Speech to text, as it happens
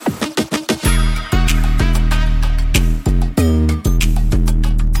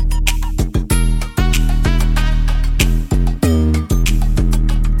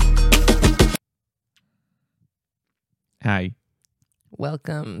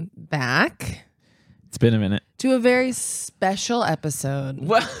welcome back. It's been a minute. To a very special episode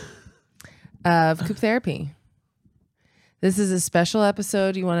of COOP Therapy. This is a special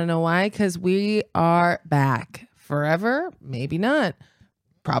episode. You want to know why? Because we are back forever. Maybe not.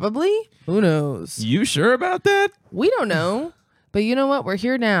 Probably. Who knows? You sure about that? We don't know. But you know what? We're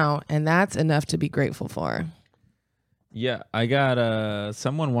here now, and that's enough to be grateful for. Yeah, I got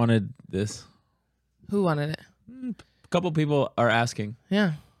someone wanted this. Who wanted it? A couple people are asking.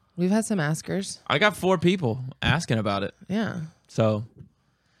 Yeah. We've had some askers. I got 4 people asking about it. Yeah. So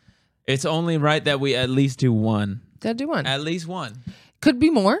it's only right that we at least do one. Gotta do one. At least one. Could be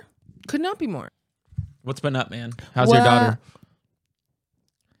more. Could not be more. What's been up, man? How's your daughter?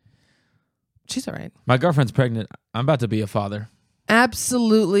 She's all right. My girlfriend's pregnant. I'm about to be a father.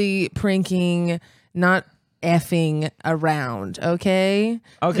 Absolutely pranking, not effing around, okay?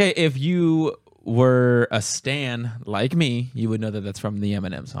 Okay, if you were a stan like me, you would know that that's from the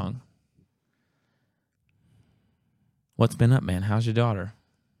Eminem song. What's been up, man? How's your daughter?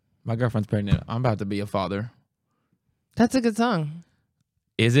 My girlfriend's pregnant. I'm about to be a father. That's a good song.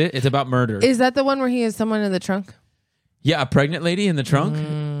 Is it? It's about murder. Is that the one where he has someone in the trunk? Yeah, a pregnant lady in the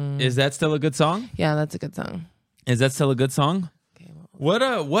trunk. Is that still a good song? Yeah, that's a good song. Is that still a good song? Okay,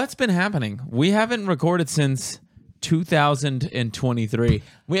 well, What's been happening? We haven't recorded since 2023.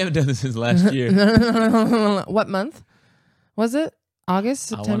 We haven't done this since last year. What month was it? August,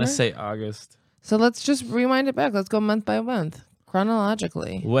 September? I want to say August. So let's just rewind it back. Let's go month by month,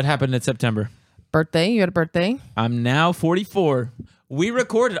 chronologically. What happened in September? Birthday. You had a birthday? I'm now 44. We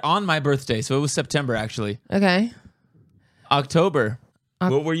recorded on my birthday, so it was September, actually. Okay. October.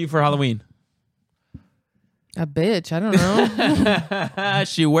 What were you for Halloween? A bitch. I don't know.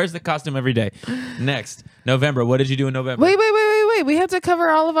 She wears the costume every day. Next. November. What did you do in November? Wait. We have to cover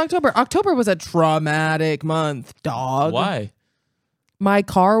all of October. October was a traumatic month, dog. Why? My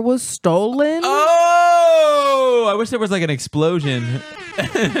car was stolen. Oh! I wish there was like an explosion.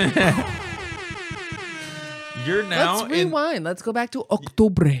 You're now Let's rewind. Let's go back to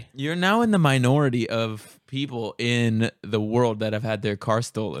October. You're now in the minority of people in the world that have had their car I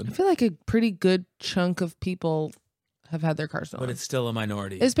stolen. feel like a pretty good chunk of people have had their car stolen. But it's still a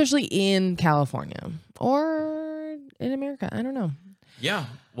minority. Especially in California or in America. I don't know. Yeah.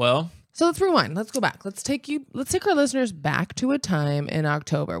 Well, So let's rewind. Let's go back. Let's take our listeners back to a time in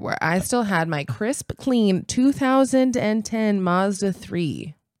October where I still had my crisp, clean 2010 Mazda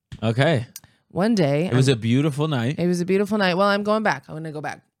 3. okay. One day. It was a beautiful night. It was a beautiful night. Well, I'm going back. I'm going to go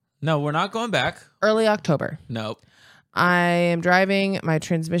back. No, we're not going back. Early October. Nope. I am driving. My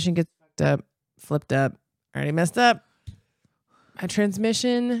transmission gets flipped up. Already messed up. My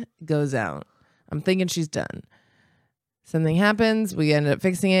transmission goes out. I'm thinking she's done. Something happens. We ended up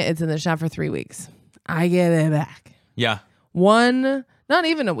fixing it. It's in the shop for 3 weeks. I get it back. Yeah. Not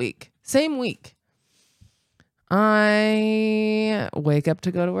even a week. Same week. I wake up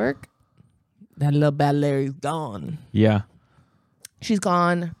to go to work. That little bad Larry's gone. Yeah. She's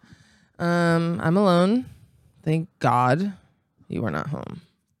gone. I'm alone. Thank God you were not home.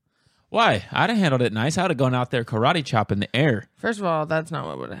 Why? I'd have handled it nice. I would have gone out there karate chop in the air. First of all, that's not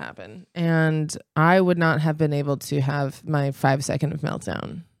what would have happened. And I would not have been able to have my 5 second of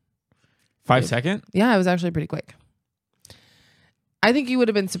meltdown. 5 second? Yeah, I was actually pretty quick. I think you would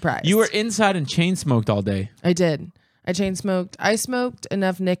have been surprised. You were inside and chain smoked all day. I did. I chain smoked. I smoked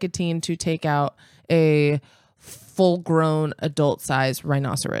enough nicotine to take out a full-grown adult-sized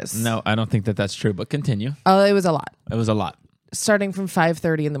rhinoceros. No, I don't think that that's true, but continue. Oh, it was a lot. It was a lot. Starting from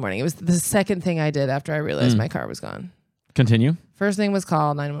 5:30 in the morning. It was the second thing I did after I realized my car was gone. Continue. First thing was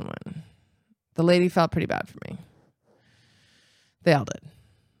call 911. The lady felt pretty bad for me. They all did.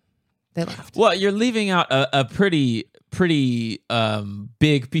 They laughed. Well, you're leaving out a pretty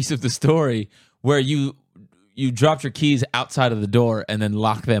big piece of the story where you dropped your keys outside of the door and then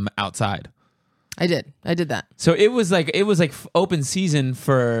locked them outside. I did that. So it was like open season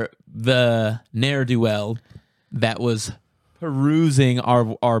for the ne'er-do-well that was perusing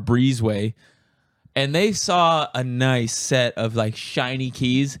our breezeway, and they saw a nice set of like shiny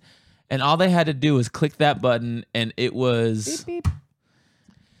keys, and all they had to do was click that button, and it was Beep, beep.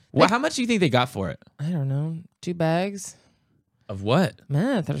 Well, how much do you think they got for it? I don't know. 2 bags. Of what?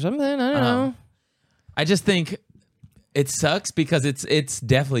 Meth or something. I don't know. I just think it sucks because it's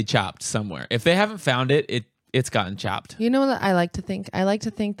definitely chopped somewhere. If they haven't found it, it's gotten chopped. You know what I like to think? I like to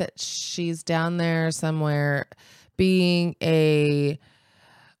think that she's down there somewhere being a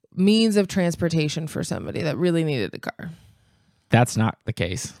means of transportation for somebody that really needed a car. That's not the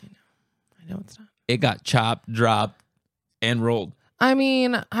case. I know it's not. It got chopped, dropped, and rolled. I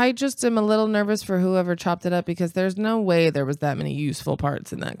mean, I just am a little nervous for whoever chopped it up because there's no way there was that many useful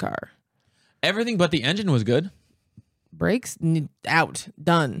parts in that car. Everything but the engine was good. Brakes out,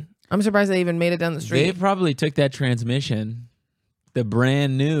 done. I'm surprised they even made it down the street. They probably took that transmission, the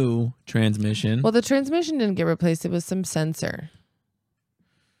brand new transmission. Well, the transmission didn't get replaced. It was some sensor.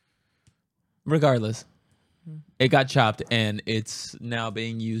 Regardless, it got chopped and it's now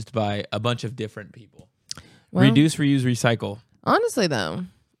being used by a bunch of different people. Well, Reduce, reuse, recycle. Honestly, though,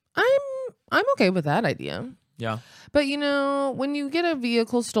 I'm okay with that idea. Yeah. But, you know, when you get a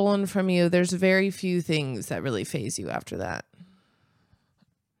vehicle stolen from you, there's very few things that really faze you after that.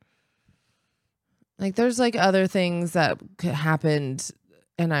 Like, there's, like, other things that happened,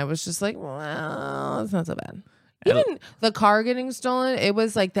 and I was just like, well, it's not so bad. Even the car getting stolen, it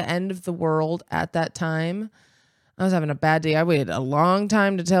was, like, the end of the world at that time. I was having a bad day. I waited a long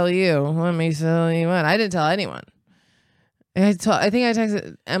time to tell you. Let me tell you what. I didn't tell anyone. I think I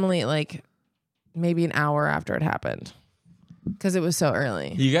texted Emily, like, maybe an hour after it happened because it was so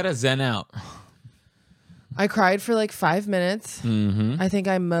early. You got to zen out. I cried for like 5 minutes. Mm-hmm. I think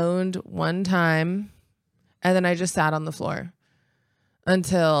I moaned one time and then I just sat on the floor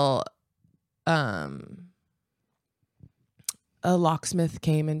until a locksmith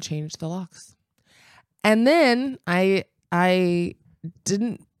came and changed the locks. And then I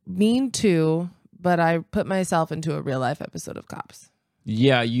didn't mean to, but I put myself into a real life episode of Cops.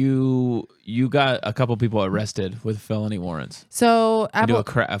 Yeah, you got a couple people arrested with felony warrants. So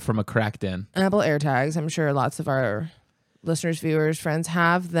From a crack den. Apple AirTags. I'm sure lots of our listeners, viewers, friends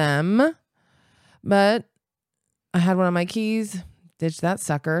have them. But I had one of my keys, ditched that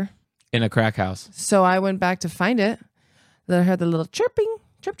sucker. In a crack house. So I went back to find it. Then I heard the little chirping,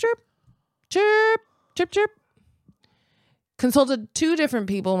 chirp, chirp, chirp, chirp, chirp. Consulted 2 different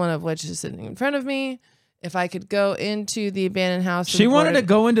people, one of which is sitting in front of me. If I could go into the abandoned house. She wanted to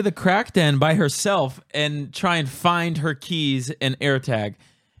go into the crack den by herself and try and find her keys and AirTag.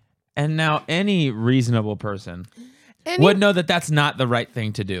 And now any reasonable person would know that that's not the right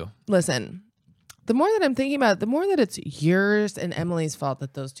thing to do. Listen, the more that I'm thinking about it, the more that it's yours and Emily's fault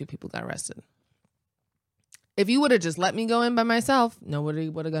that those 2 people got arrested. If you would have just let me go in by myself, nobody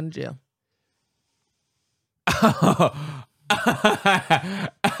would have gone to jail.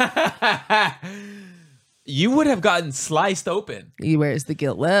 You would have gotten sliced open. Where's the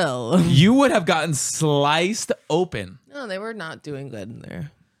guilt? Well, you would have gotten sliced open. No, they were not doing good in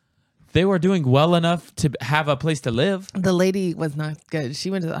there. They were doing well enough to have a place to live. The lady was not good.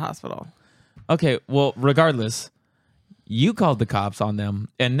 She went to the hospital. Okay, well, regardless, you called the cops on them,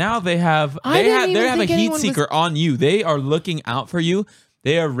 and now they have a heat seeker on you. They are looking out for you.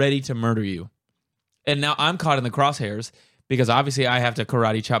 They are ready to murder you. And now I'm caught in the crosshairs because obviously I have to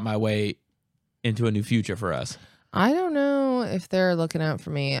karate chop my way into a new future for us. I don't know if they're looking out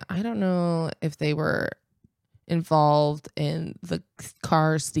for me. I don't know if they were involved in the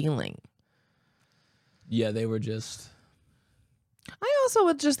car stealing. Yeah, they were just... I also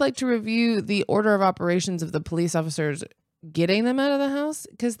would just like to review the order of operations of the police officers getting them out of the house,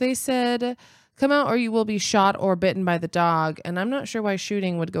 because they said, come out or you will be shot or bitten by the dog. And I'm not sure why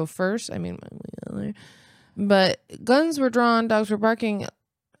shooting would go first. I mean, but guns were drawn, dogs were barking.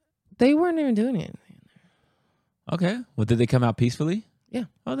 They weren't even doing anything. Okay. Well, did they come out peacefully? Yeah.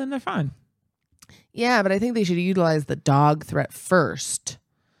 Oh, then they're fine. Yeah, but I think they should utilize the dog threat first.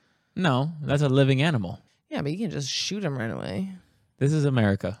 No, that's a living animal. Yeah, but you can just shoot them right away. This is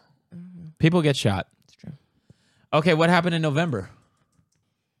America. Mm-hmm. People get shot. It's true. Okay, what happened in November?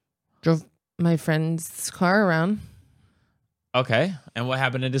 Drove my friend's car around. Okay, and what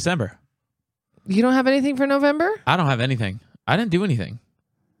happened in December? You don't have anything for November? I don't have anything. I didn't do anything.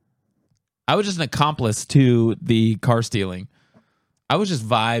 I was just an accomplice to the car stealing. I was just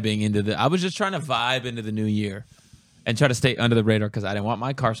vibing I was just trying to vibe into the new year and try to stay under the radar because I didn't want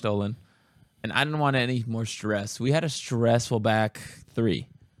my car stolen and I didn't want any more stress. We had a stressful back 3.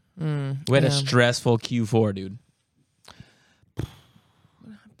 We had a stressful Q4, dude. What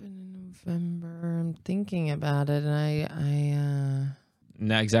happened in November? I'm thinking about it and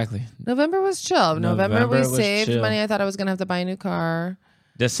No, exactly. November was chill. November we saved chill. money. I thought I was going to have to buy a new car.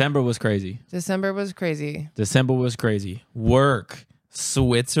 December was crazy. December was crazy. Work.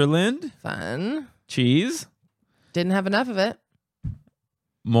 Switzerland. Fun. Cheese. Didn't have enough of it.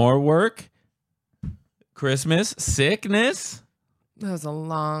 More work. Christmas. Sickness.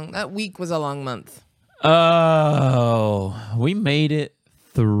 That week was a long month. Oh, we made it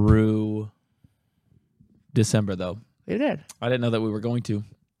through December, though. We did. I didn't know that we were going to.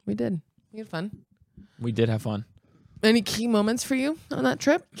 We did. We had fun. We did have fun. Any key moments for you on that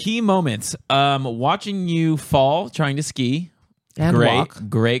trip? Key moments. Watching you fall trying to ski And walk.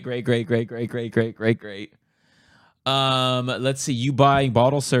 Great. Let's see. You buy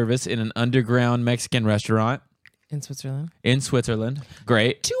bottle service in an underground Mexican restaurant In Switzerland.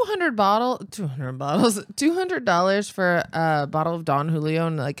 Great. $200 for a bottle of Don Julio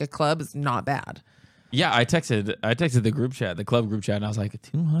in like a club is not bad. Yeah, I texted the group chat, the club group chat, and I was like,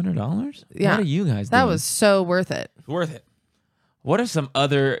 $200? Yeah. What are you guys doing? That was so worth it. Worth it. What are some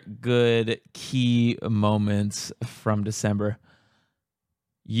other good key moments from December?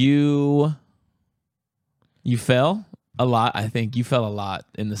 You fell a lot. I think you fell a lot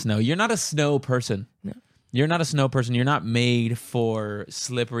in the snow. You're not a snow person. No. You're not a snow person. You're not made for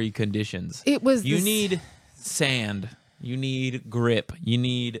slippery conditions. You need sand. You need grip.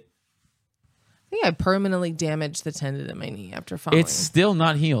 I think I permanently damaged the tendon in my knee after falling. It's still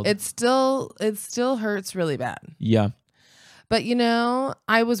not healed. It still hurts really bad. Yeah. But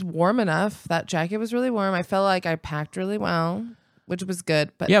I was warm enough. That jacket was really warm. I felt like I packed really well, which was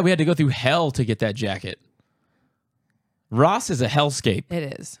good. But yeah, we had to go through hell to get that jacket. Ross is a hellscape.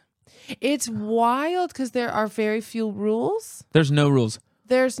 It is. It's wild because there are very few rules. There's no rules.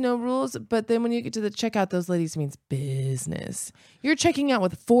 But then when you get to the checkout, those ladies means business. You're checking out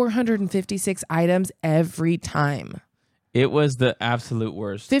with 456 items every time. It was the absolute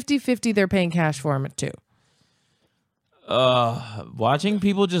worst. 50-50, they're paying cash for them too. Watching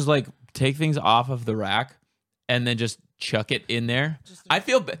people just like take things off of the rack and then just chuck it in there. I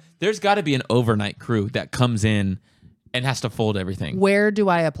feel there's got to be an overnight crew that comes in and has to fold everything. Where do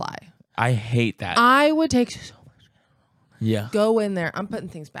I apply? I hate that. I would take so much. Yeah. Go in there. I'm putting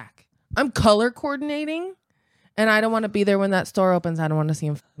things back. I'm color coordinating, and I don't want to be there when that store opens. I don't want to see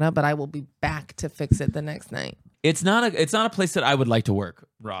them up, but I will be back to fix it the next night. It's not a place that I would like to work,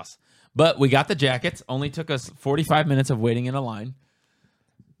 Ross. But we got the jackets. Only took us 45 minutes of waiting in a line.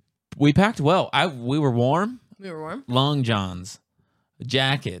 We packed well. We were warm. We were warm. Long johns,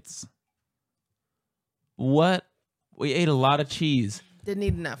 jackets. What? We ate a lot of cheese. Didn't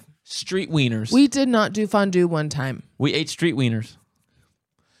eat enough. Street wieners. We did not do fondue one time. We ate street wieners.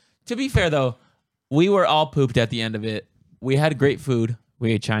 To be fair, though, we were all pooped at the end of it. We had great food.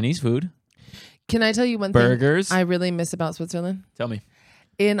 We ate Chinese food. Can I tell you one Burgers. thing I really miss about Switzerland? Tell me.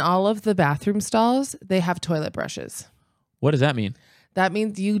 In all of the bathroom stalls, they have toilet brushes. What does that mean? That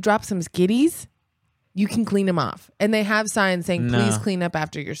means you drop some skitties, you can clean them off. And they have signs saying, please clean up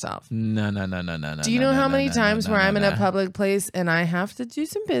after yourself. No. Do you know how many times where I'm in a public place and I have to do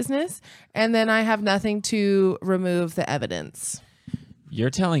some business and then I have nothing to remove the evidence? You're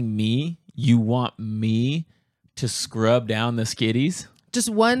telling me you want me to scrub down the skitties? Just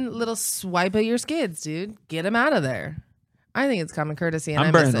one little swipe of your skids, dude. Get them out of there. I think it's common courtesy. And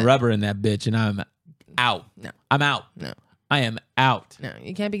I'm burning rubber in that bitch and I'm out. No. I'm out. No. I am out. No,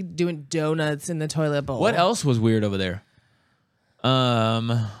 you can't be doing donuts in the toilet bowl. What else was weird over there?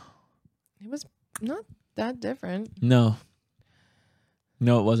 It was not that different. No,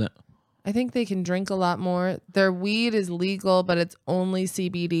 it wasn't. I think they can drink a lot more. Their weed is legal, but it's only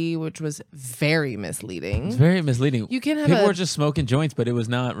CBD, which was very misleading. It's very misleading. You can have people were just smoking joints, but it was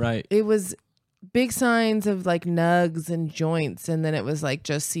not right. It was big signs of like nugs and joints, and then it was like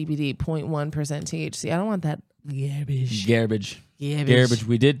just CBD, 0.1% THC. I don't want that garbage.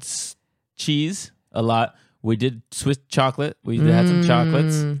 We did cheese a lot. We did Swiss chocolate. We had some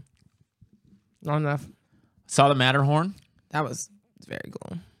chocolates. Not enough. Saw the Matterhorn. That was very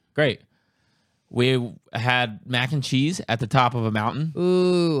cool. Great. We had mac and cheese at the top of a mountain.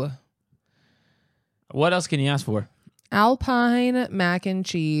 Ooh. What else can you ask for? Alpine mac and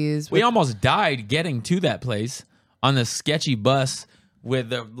cheese. We almost died getting to that place on the sketchy bus where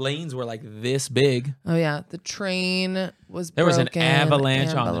the lanes were like this big. Oh, yeah. The train was There was an broken.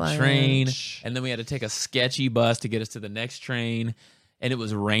 avalanche on the train. And then we had to take a sketchy bus to get us to the next train. And it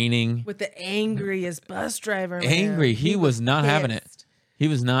was raining. With the angriest bus driver. Man. Angry. He was not having it. He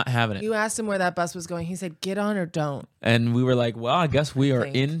was not having it. You asked him where that bus was going. He said, get on or don't. And we were like, well, I guess we are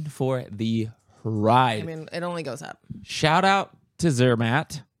in for the ride. I mean, it only goes up. Shout out to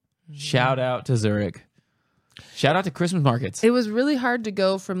Zermatt. Shout out to Zurich. Shout out to Christmas markets. It was really hard to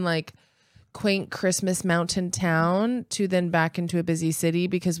go from like quaint Christmas mountain town to then back into a busy city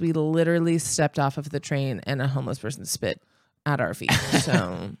because we literally stepped off of the train and a homeless person spit at our feet.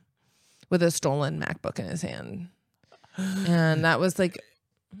 So with a stolen MacBook in his hand. And that was like,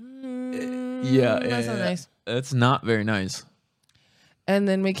 that's not nice. It's not very nice. And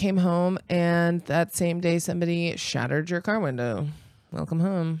then we came home and that same day somebody shattered your car window. Welcome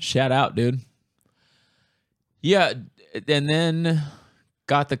home. Shout out, dude. Yeah, and then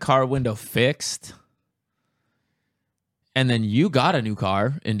got the car window fixed. And then you got a new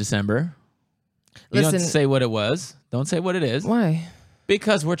car in December. You don't have to say what it was. Don't say what it is. Why?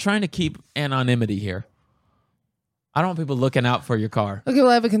 Because we're trying to keep anonymity here. I don't want people looking out for your car. Okay, well,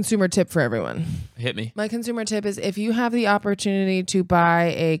 I have a consumer tip for everyone. Hit me. My consumer tip is if you have the opportunity to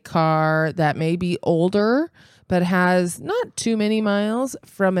buy a car that may be older but has not too many miles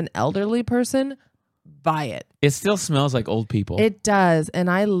from an elderly person, buy it. It still smells like old people. It does, and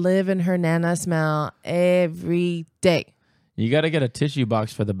I live in her Nana smell every day. You got to get a tissue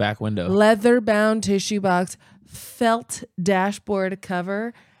box for the back window. Leather-bound tissue box, felt dashboard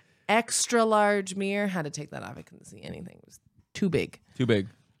cover, extra large mirror. Had to take that off. I couldn't see anything. It was too big. Too big.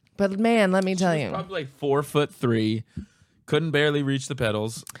 But man, let me tell you. Probably like 4'3". Couldn't barely reach the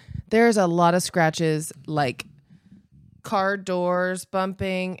pedals. There's a lot of scratches, like car doors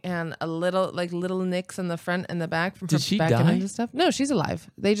bumping and a little nicks in the front and the back from her Did she backing die? into stuff. No, she's alive.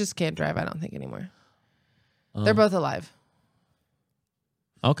 They just can't drive, I don't think, anymore. They're both alive.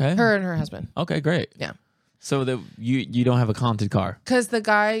 Okay. Her and her husband. Okay, great. Yeah. So that you don't have a haunted car. Because the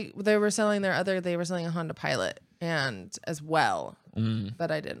guy they were selling a Honda Pilot and as well.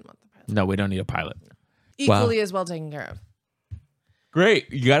 But I didn't want the Pilot. No, we don't need a Pilot. Equally as well taken care of.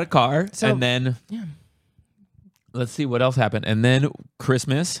 Great. You got a car. So, and then let's see what else happened. And then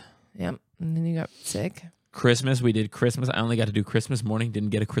Christmas. Yep. And then you got sick. Christmas. We did Christmas. I only got to do Christmas morning. Didn't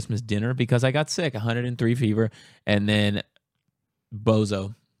get a Christmas dinner because I got sick. 103 fever. And then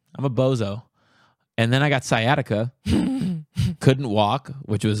bozo. I'm a bozo. And then I got sciatica. Couldn't walk,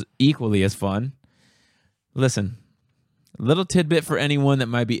 which was equally as fun. Listen, little tidbit for anyone that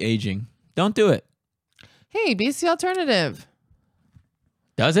might be aging. Don't do it. Hey, BC Alternative.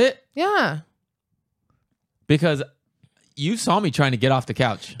 Does it? Yeah. Because you saw me trying to get off the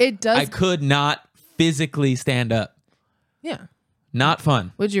couch. It does. I could not physically stand up. Yeah. Not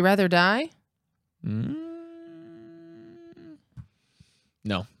fun. Would you rather die?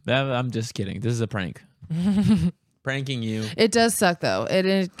 No, I'm just kidding. This is a prank. Pranking you. It does suck, though.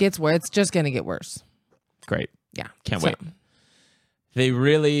 It gets worse. It's just going to get worse. Great. Yeah. Can't wait. They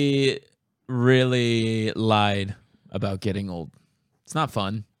really, really lied about getting old. It's not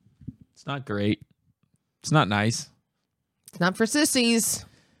fun. It's not great. It's not nice. It's not for sissies.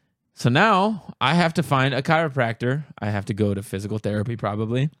 So now I have to find a chiropractor. I have to go to physical therapy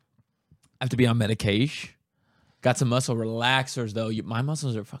probably. I have to be on medication. Got some muscle relaxers though. My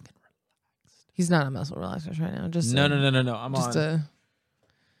muscles are fucking relaxed. He's not on muscle relaxers right now. Just No.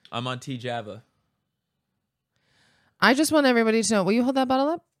 I'm on T-Java. I just want everybody to know. Will you hold that bottle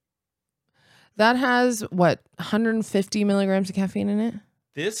up? That has, 150 milligrams of caffeine in it?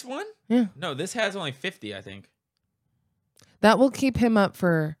 This one? Yeah. No, this has only 50, I think. That will keep him up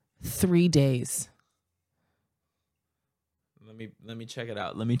for 3 days. Let me check it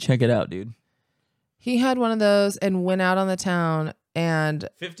out. Let me check it out, dude. He had one of those and went out on the town, and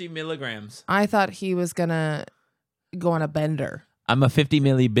 50 milligrams. I thought he was going to go on a bender. I'm a 50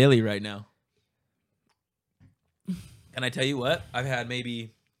 milli Billy right now. Can I tell you what? I've had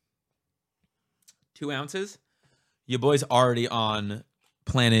maybe 2 ounces. Your boy's already on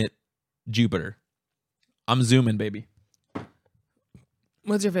planet Jupiter. I'm zooming, baby.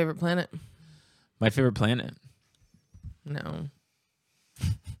 What's your favorite planet? My favorite planet? No.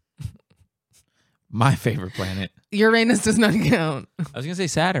 My favorite planet. Uranus does not count. I was going to say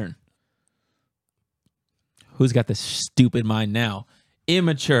Saturn. Who's got this stupid mind now?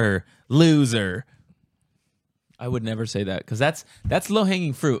 Immature, loser. I would never say that because that's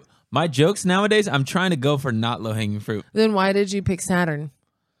low-hanging fruit. My jokes nowadays, I'm trying to go for not low-hanging fruit. Then why did you pick Saturn?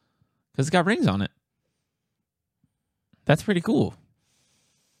 Because it's got rings on it. That's pretty cool.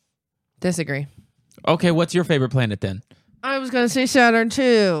 Disagree. Okay, what's your favorite planet then? I was going to say Saturn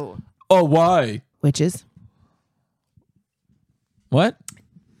too. Oh, why? Witches. What?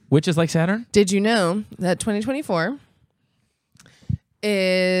 Witches like Saturn? Did you know that 2024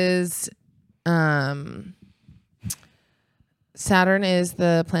 is Saturn is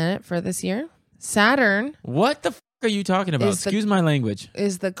the planet for this year? Saturn. What the f*** are you talking about? Excuse my language.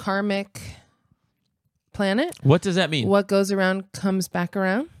 Is the karmic planet. What does that mean? What goes around comes back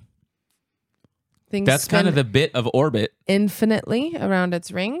around. Things That's kind of the bit of orbit. Infinitely around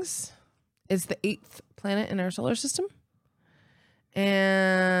its rings. It's the 8th planet in our solar system.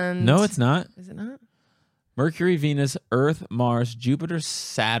 And no, it's not. Is it not? Mercury, Venus, Earth, Mars, Jupiter,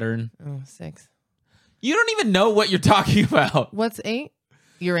 Saturn. Oh, 6. You don't even know what you're talking about. What's 8?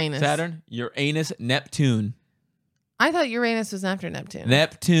 Uranus. Saturn, Uranus, Neptune. I thought Uranus was after Neptune.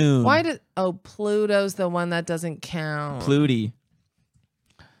 Neptune. Why did... Oh, Pluto's the one that doesn't count. Pluty.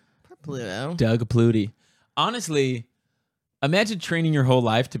 Poor Pluto. Doug Pluty. Honestly, imagine training your whole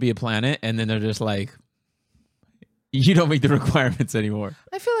life to be a planet and then they're just like, You don't meet the requirements anymore.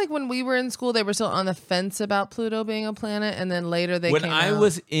 I feel like when we were in school, they were still on the fence about Pluto being a planet, and then later they When came I out.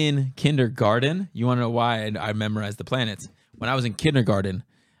 was in kindergarten, you want to know why I memorized the planets? When I was in kindergarten,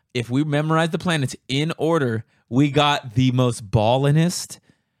 if we memorized the planets in order, we got the most ballinest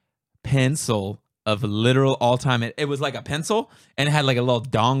pencil of literal all time. It was like a pencil, and it had like a little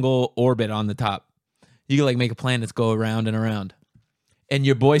dongle orbit on the top. You could like make a planets go around and around. And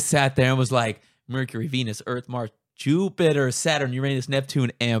your boy sat there and was like, Mercury, Venus, Earth, Mars, Jupiter, Saturn, Uranus,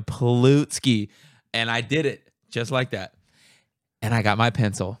 Neptune, and Plutski. And I did it just like that. And I got my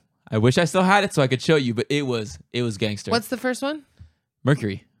pencil. I wish I still had it so I could show you, but it was gangster. What's the first one?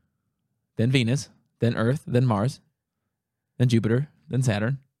 Mercury, then Venus, then Earth, then Mars, then Jupiter, then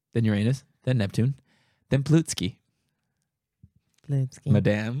Saturn, then Uranus, then Neptune, then Plutski.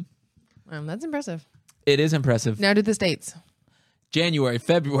 Madame. That's impressive. It is impressive. Now do the states. January,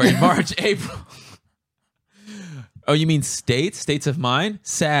 February, March, April. Oh, you mean states? States of mind?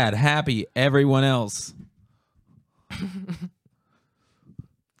 Sad, happy, everyone else.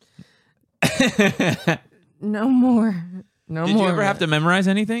 No more. No Did more. you ever have to memorize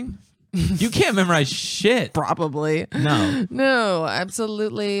anything? You can't memorize shit. Probably. No. No,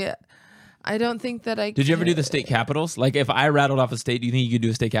 absolutely. I don't think that I Did you ever do the state capitals? Like if I rattled off a state, do you think you could do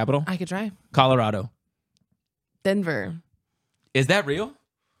a state capital? I could try. Colorado. Denver. Is that real?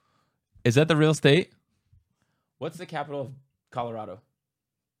 Is that the real state? What's the capital of Colorado?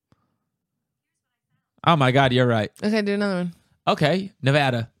 Oh my God, you're right. Okay, do another one. Okay,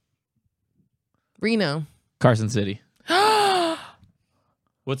 Nevada. Reno. Carson City.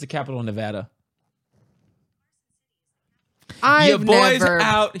 What's the capital of Nevada? Your I've boys never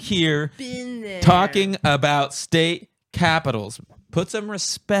out here been there. talking about state capitals. Put some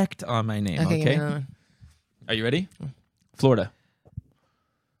respect on my name, Okay, give me okay? another one. Are you ready? Florida.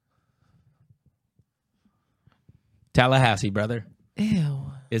 Tallahassee, brother. Ew.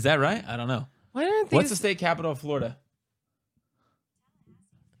 Is that right? I don't know. Why aren't these? What's the state capital of Florida?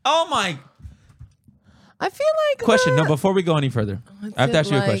 Oh my I feel like question. No, before we go any further, What's I have to it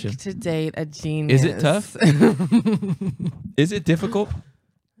ask you a like question. to date a genius? Is it tough? Is it difficult?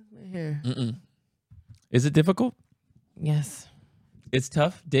 Here. Mm-mm. Is it difficult? Yes. It's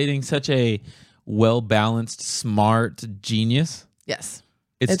tough dating such a well-balanced, smart genius. Yes.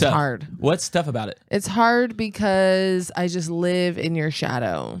 It's tough. hard. What's tough about it? It's hard because I just live in your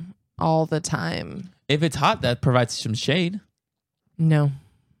shadow all the time. If it's hot, that provides some shade. No.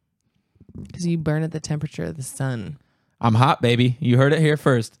 Because you burn at the temperature of the sun. I'm hot, baby. You heard it here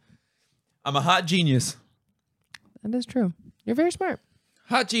first. I'm a hot genius. That is true. You're very smart.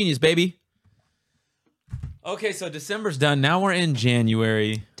 Hot genius, baby. Okay, so December's done. Now we're in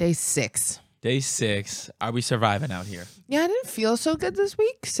January. Day 6. Day 6. Are we surviving out here? Yeah, I didn't feel so good this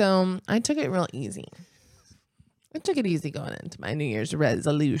week, so I took it real easy. I took it easy going into my New Year's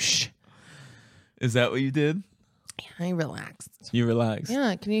resolution. Is that what you did? I relaxed. You relaxed.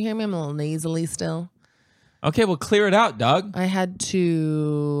 Yeah, can you hear me? I'm a little nasally still. Okay, well, clear it out, dog. I had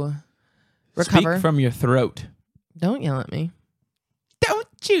to recover. Speak from your throat. Don't yell at me. Don't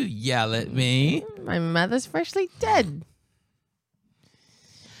you yell at me. My mother's freshly dead.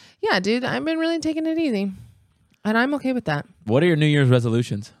 Yeah, dude, I've been really taking it easy. And I'm okay with that. What are your New Year's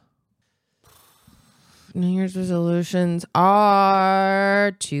resolutions? New Year's resolutions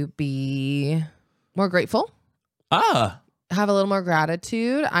are to be more grateful. Have a little more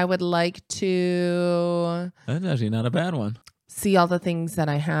gratitude. I would like to That's actually not a bad one. see all the things that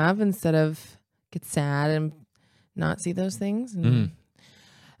I have instead of get sad and not see those things. And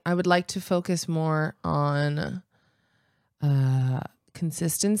I would like to focus more on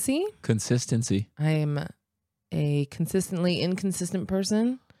consistency. Consistency. I am a consistently inconsistent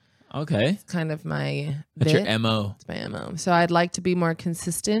person. Okay. It's kind of my That's bit. your MO. It's my MO. So I'd like to be more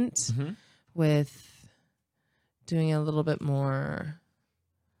consistent with doing a little bit more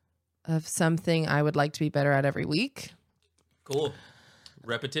of something I would like to be better at every week. Cool.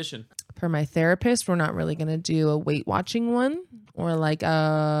 Repetition. Per my therapist, we're not really going to do a weight watching one or like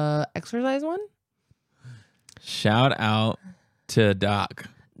a exercise one. Shout out to Doc.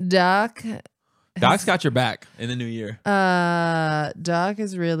 Doc. Doc's got your back in the new year. Doc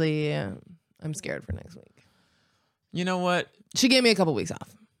is really, I'm scared for next week. You know what? She gave me a couple weeks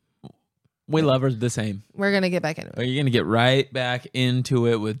off. We love her the same. We're going to get back into But it. you're going to get right back into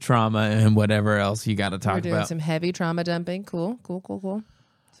it with trauma and whatever else you got to talk We're doing about. some heavy trauma dumping. Cool.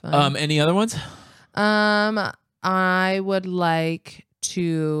 It's fun. Any other ones? I would like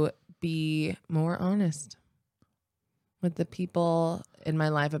to be more honest with the people in my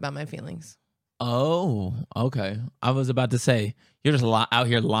life about my feelings. Oh, okay. I was about to say, you're just out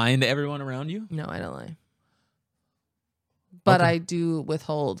here lying to everyone around you? No, I don't lie. But Okay. I do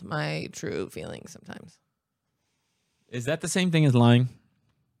withhold my true feelings sometimes. Is that the same thing as lying?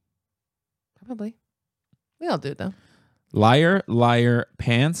 Probably. We all do it though. Liar, liar,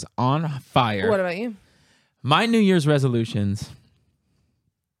 pants on fire. What about you? My New Year's resolutions.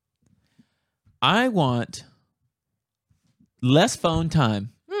 I want less phone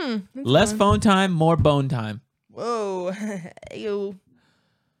time. Less phone time, more bone time. Whoa. Ew.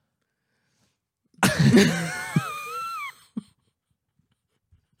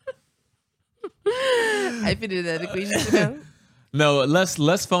 I figured that equation out. No,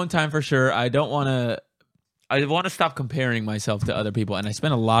 less phone time for sure. I want to stop comparing myself to other people, and I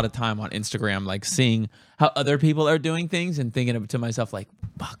spend a lot of time on Instagram like seeing how other people are doing things and thinking to myself like,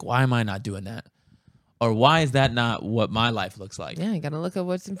 fuck, why am I not doing that? Or why is that not what my life looks like? Yeah, you gotta look at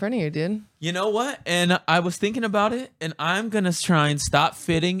what's in front of you, dude. You know what? And I was thinking about it, and I'm going to try and stop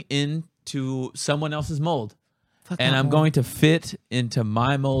fitting into someone else's mold. Fuck And that I'm mold. going to fit into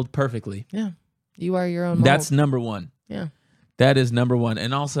my mold perfectly. Yeah. You are your own mold. That's number one. Yeah. That is number one.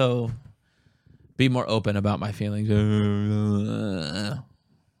 And also be more open about my feelings.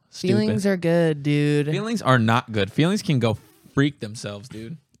 Feelings are good, dude. Feelings are not good. Feelings can go freak themselves,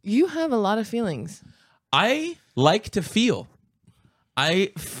 dude. You have a lot of feelings. I like to feel.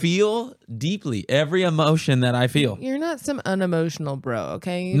 I feel deeply every emotion that I feel. You're not some unemotional bro,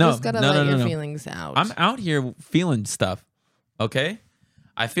 okay? You No, just gotta no, let no, your no. feelings out. I'm out here feeling stuff, okay?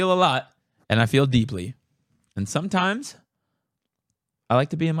 I feel a lot, and I feel deeply. And sometimes I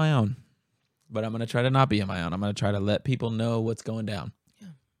like to be in my own. But I'm going to try to not be in my own. I'm going to try to let people know what's going down.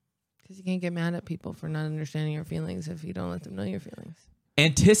 Because you can't get mad at people for not understanding your feelings if you don't let them know your feelings.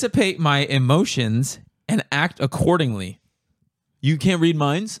 Anticipate my emotions and act accordingly. You can't read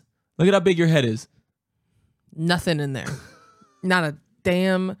minds? Look at how big your head is. Nothing in there. Not a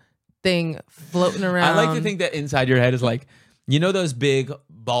damn thing floating around. I like to think that inside your head is like, you know those big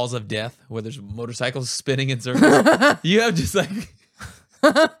balls of death where there's motorcycles spinning in circles? You have just like...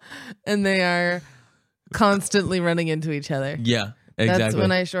 and they are constantly running into each other. Yeah, exactly. That's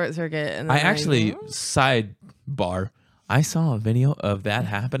when I short circuit. And then I actually, sidebar, I saw a video of that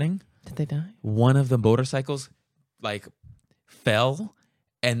happening. Did they die? One of the motorcycles like fell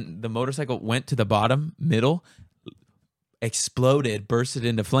and the motorcycle went to the bottom, middle, exploded, bursted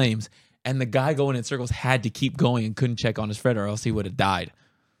into flames. And the guy going in circles had to keep going and couldn't check on his friend or else he would have died.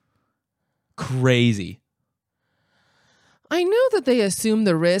 Crazy. I know that they assume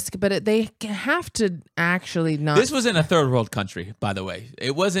the risk, but they have to actually not. This was in a third world country, by the way.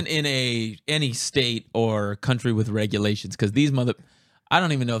 It wasn't in any state or country with regulations because these I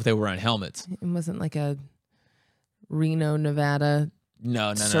don't even know if they were on helmets. It wasn't like a Reno, Nevada.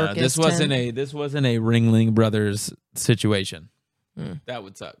 No. Circus This wasn't a Ringling Brothers situation. That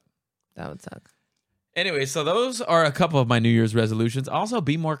would suck. That would suck. Anyway, so those are a couple of my New Year's resolutions. Also,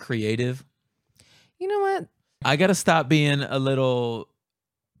 be more creative. You know what? I got to stop being a little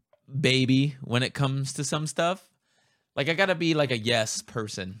baby when it comes to some stuff. Like, I got to be like a yes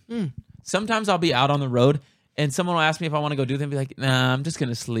person. Sometimes I'll be out on the road and someone will ask me if I want to go do them. Be like, nah, I'm just going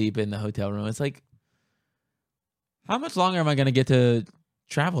to sleep in the hotel room. It's like, how much longer am I going to get to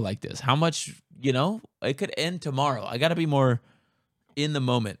travel like this? How much, it could end tomorrow. I got to be more in the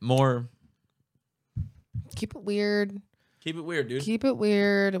moment, more. Keep it weird. Keep it weird, dude. Keep it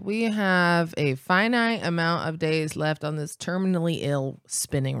weird. We have a finite amount of days left on this terminally ill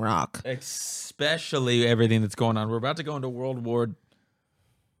spinning rock. Especially everything that's going on. We're about to go into World War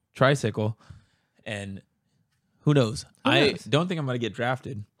Tricycle, and who knows? I don't think I'm going to get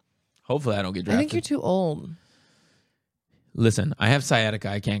drafted. Hopefully I don't get drafted. I think you're too old. Listen, I have sciatica.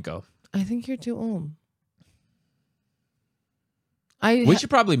 I can't go. I think you're too old. We should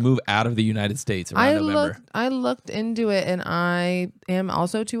probably move out of the United States around November. I looked into it, and I am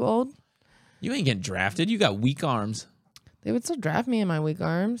also too old. You ain't getting drafted. You got weak arms. They would still draft me in my weak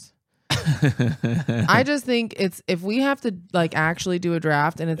arms. I just think it's if we have to like actually do a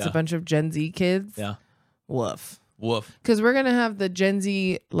draft and it's a bunch of Gen Z kids. Yeah. Woof. Woof. Because we're gonna have the Gen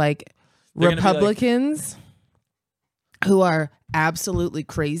Z like They're gonna be Republicans who are absolutely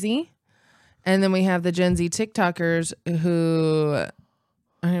crazy. And then we have the Gen Z TikTokers who are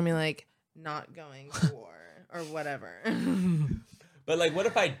going to be like, not going to war or whatever. But like, what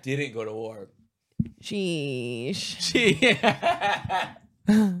if I didn't go to war? Sheesh.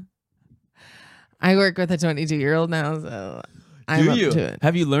 Do I work with a 22-year-old now, so I'm up to it.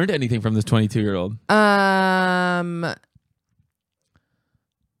 Have you learned anything from this 22-year-old?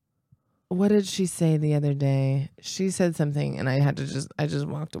 What did she say the other day? She said something and I just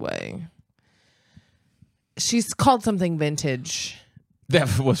walked away. She's called something vintage.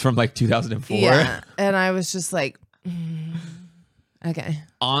 That was from like 2004. Yeah. And I was just like, Okay.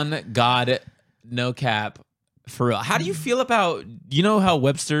 On God, no cap, for real. How do you feel about, you know how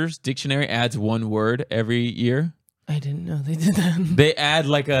Webster's dictionary adds one word every year? I didn't know they did that. They add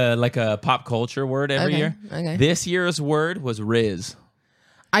like a pop culture word every year. Okay. This year's word was Riz.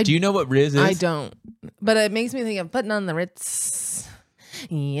 Do you know what Riz is? I don't. But it makes me think of putting on the Ritz.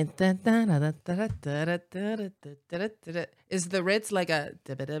 Is the Ritz like a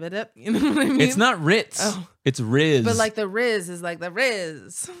you know what I mean? It's not Ritz. Oh. It's Riz. But like the Riz is like the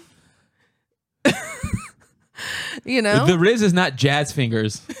Riz. You know? The Riz is not Jazz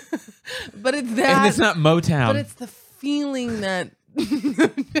Fingers. But it's that. And it's not Motown. But it's the feeling that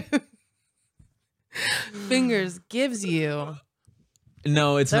Fingers gives you.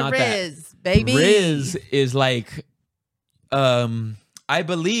 No, it's The not Riz, that. baby. Riz is like, I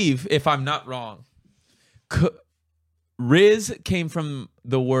believe, if I'm not wrong, Riz came from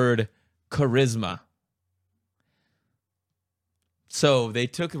the word charisma. So they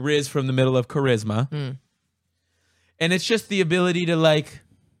took Riz from the middle of charisma. And it's just the ability to like,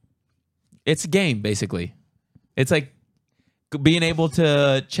 it's a game, basically. It's like being able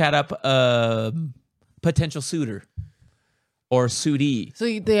to chat up a potential suitor or suitee.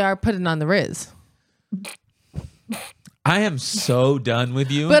 So they are putting on the Riz. I am so done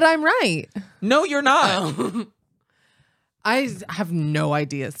with you. But I'm right. No, you're not. Oh. I have no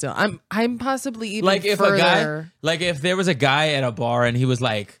idea still. I'm possibly even Like if further. a guy, like if there was a guy at a bar and he was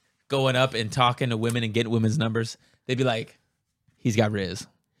like going up and talking to women and getting women's numbers, they'd be like, he's got Riz.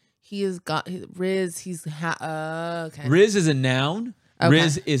 He has got Riz. Okay. Riz is a noun. Okay.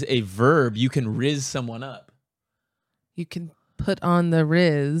 Riz is a verb. You can riz someone up. You can put on the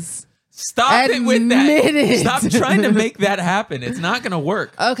Riz. Stop it with Admit that. it. Stop trying to make that happen. It's not going to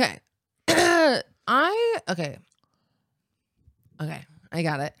work. Okay. Okay. I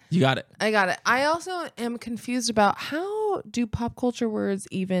got it. You got it. I got it. I also am confused about how do pop culture words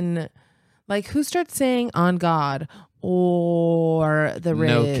even, like, who starts saying on God or the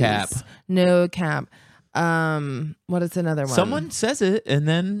Riz? No cap. No cap. What is another one? Someone says it and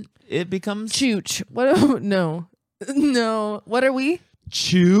then it becomes Chooch. What? No. No. What are we?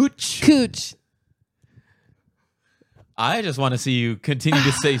 chooch. Cooch. I just want to see you continue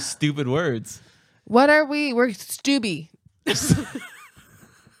to say stupid words. What are we? We're Stooby.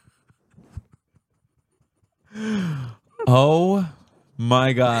 Oh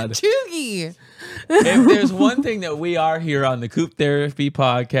my God. Choogy. If there's one thing that we are here on the Coop Therapy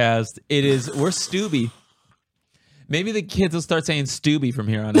podcast, it is we're Stooby. Maybe the kids will start saying Stooby from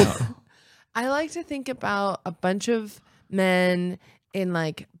here on out. I like to think about a bunch of men in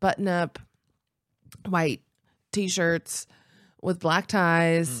like button-up white t-shirts with black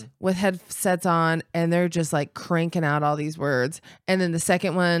ties, with headsets on, and they're just like cranking out all these words. And then the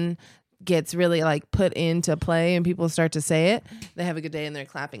second one gets really like put into play and people start to say it. They have a good day and they're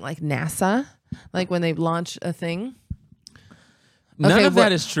clapping, like NASA, like when they launch a thing. None of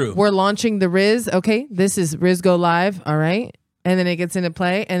that is true. We're launching the Riz. Okay, this is Riz Go Live. All right. And then it gets into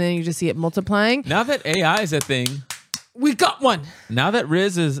play and then you just see it multiplying. Now that AI is a thing. We got one. Now that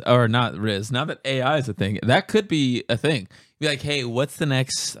Riz is, or not Riz, now that AI is a thing, that could be a thing. Be like, hey, what's the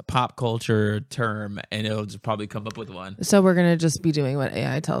next pop culture term? And it'll just probably come up with one. So we're going to just be doing what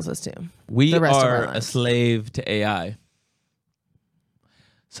AI tells us to. We the rest of our are a lives. slave to AI.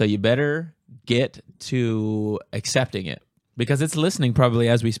 So you better get to accepting it because it's listening probably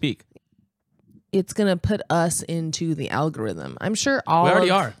as we speak. It's going to put us into the algorithm. I'm sure We already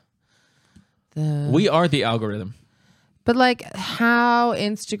are. The... We are the algorithm. But like how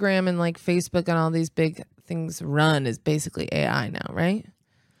Instagram and like Facebook and all these big things run is basically AI now, right?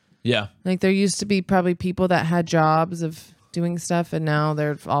 Yeah. Like there used to be probably people that had jobs of doing stuff and now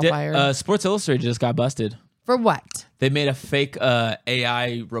they're all fired. Sports Illustrated just got busted. For what? They made a fake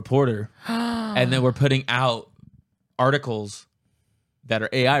AI reporter and then we're putting out articles that are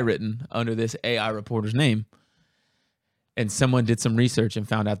AI written under this AI reporter's name. And someone did some research and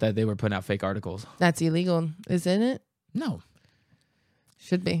found out that they were putting out fake articles. That's illegal, isn't it? No.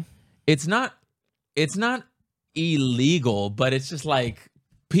 Should be. It's not illegal, but it's just like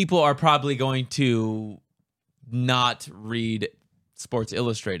people are probably going to not read Sports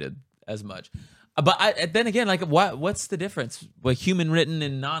Illustrated as much. But then again, like what's the difference? Like human written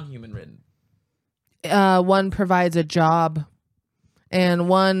and non-human written? One provides a job and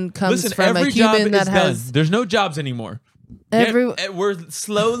one comes from a human that has done. There's no jobs anymore. We're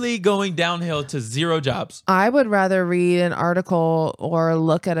slowly going downhill to zero jobs. I would rather read an article or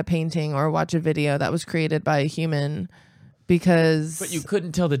look at a painting or watch a video that was created by a human because... But you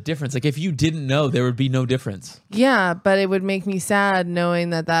couldn't tell the difference. Like if you didn't know, there would be no difference. Yeah, but it would make me sad knowing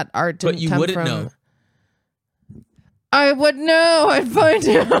that art didn't come from... But you wouldn't know. I would know. I'd find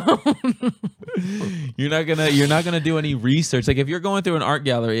out. You're not gonna do any research. Like if you're going through an art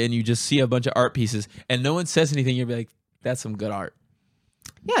gallery and you just see a bunch of art pieces and no one says anything, you'll be like, that's some good art.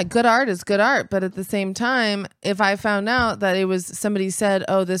 Yeah, good art is good art. But at the same time, if I found out that it was somebody said,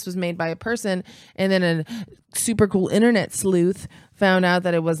 oh, this was made by a person, and then a super cool internet sleuth found out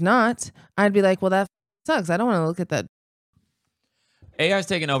that it was not, I'd be like, well, that sucks. I don't want to look at that. AI's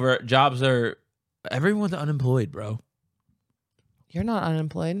taking over. Jobs are, everyone's unemployed, bro. You're not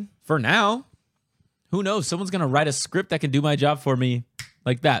unemployed. For now. Who knows? Someone's going to write a script that can do my job for me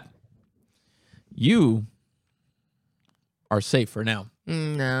like that. You are safe for now.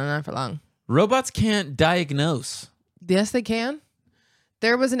 No, not for long. Robots can't diagnose. Yes, they can.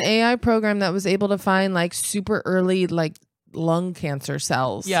 There was an AI program that was able to find like super early like lung cancer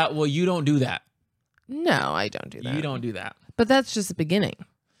cells. Yeah, well, you don't do that. No, I don't do that. You don't do that. But that's just the beginning.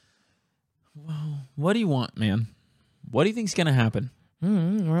 Well, what do you want, man? What do you think's going to happen?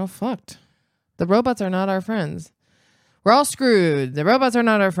 We're all fucked. The robots are not our friends. We're all screwed. The robots are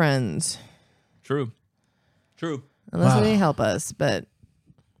not our friends. True. Unless they help us, but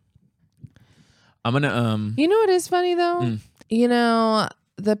I'm gonna you know what is funny though? You know,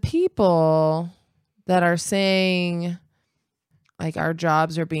 the people that are saying like our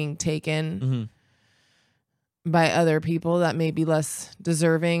jobs are being taken by other people that may be less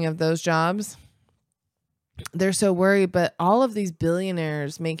deserving of those jobs. They're so worried, but all of these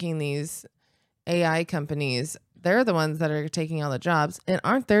billionaires making these AI companies, they're the ones that are taking all the jobs. And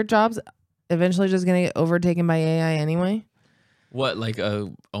aren't their jobs eventually just going to get overtaken by AI anyway? What, like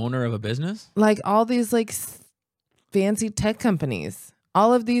a owner of a business? Like all these like fancy tech companies,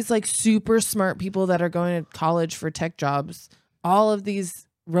 all of these like super smart people that are going to college for tech jobs, all of these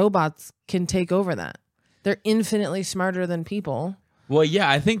robots can take over that. They're infinitely smarter than people. Well, yeah,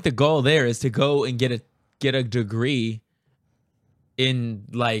 I think the goal there is to go and get a degree in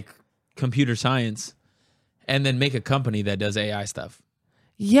like computer science and then make a company that does AI stuff.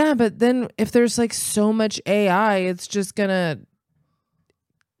 Yeah, but then if there's like so much AI, it's just there's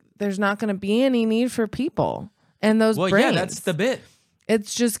not gonna be any need for people and those brains. Yeah, that's the bit.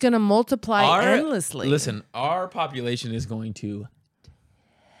 It's just gonna multiply endlessly. Listen, our population is going to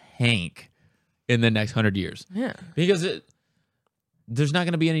tank in the next 100 years. Yeah, because there's not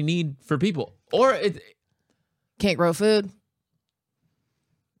going to be any need for people, or it can't grow food.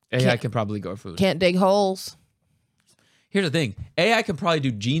 AI can probably grow food. Can't dig holes. Here's the thing: AI can probably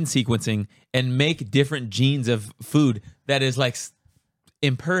do gene sequencing and make different genes of food that is like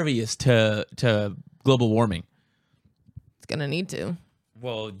impervious to global warming. It's gonna need to.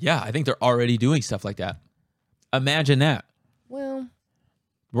 Well, yeah, I think they're already doing stuff like that. Imagine that. Well,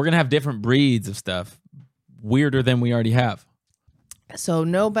 we're gonna have different breeds of stuff, weirder than we already have. So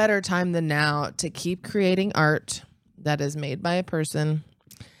no better time than now to keep creating art that is made by a person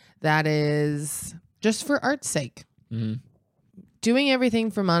that is just for art's sake. Mm-hmm. Doing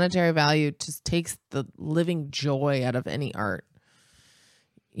everything for monetary value just takes the living joy out of any art.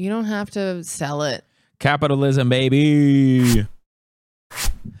 You don't have to sell it. Capitalism, baby.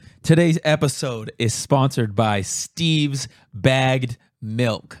 Today's episode is sponsored by Steve's Bagged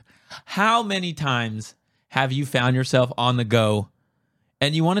Milk. How many times have you found yourself on the go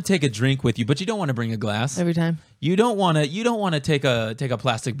and you want to take a drink with you, but you don't want to bring a glass? Every time. You don't want to take a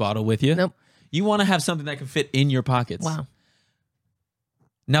plastic bottle with you. Nope. You want to have something that can fit in your pockets. Wow.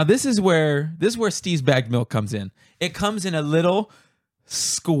 Now this is where Steve's Bagged Milk comes in. It comes in a little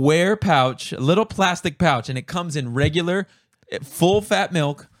square pouch, a little plastic pouch, and it comes in regular full fat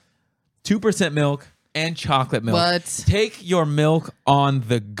milk, 2% milk, and chocolate milk. What? Take your milk on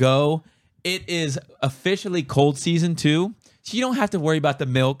the go. It is officially cold season too, so you don't have to worry about the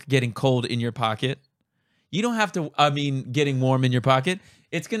milk getting cold in your pocket. You don't have to, getting warm in your pocket.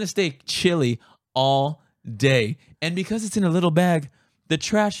 It's going to stay chilly all day. And because it's in a little bag, the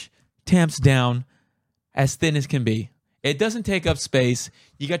trash tamps down as thin as can be. It doesn't take up space.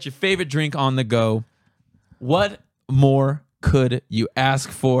 You got your favorite drink on the go. What more could you ask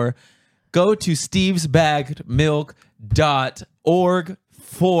for? Go to stevesbaggedmilk.org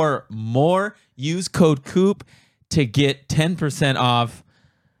for more. Use code COOP to get 10% off.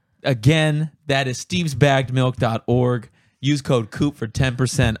 Again, that is stevesbaggedmilk.org. Use code COOP for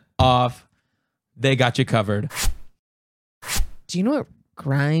 10% off. They got you covered. Do you know what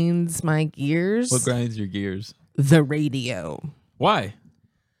grinds my gears? What grinds your gears? The radio. Why?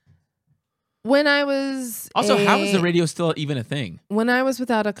 When I was... Also, how is the radio still even a thing? When I was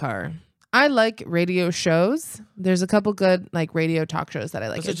without a car. I like radio shows. There's a couple good like radio talk shows that I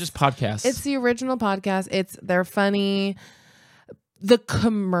like. Those are just podcasts. It's the original podcast. They're funny. The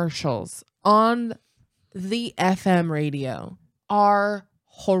commercials on the FM radio are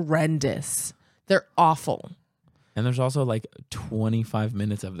horrendous. They're awful. And there's also like 25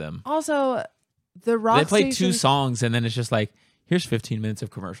 minutes of them. Also, the rock They play station, 2 songs and then it's just like, here's 15 minutes of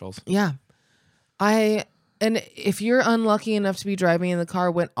commercials. Yeah. And if you're unlucky enough to be driving in the car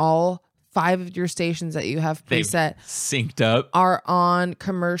when all 5 of your stations that you have They've preset synced up. are on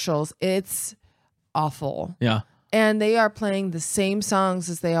commercials, it's awful. Yeah. And they are playing the same songs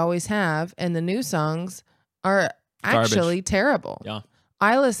as they always have, and the new songs are actually terrible. Yeah.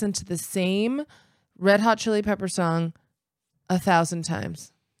 I listened to the same Red Hot Chili Pepper song 1,000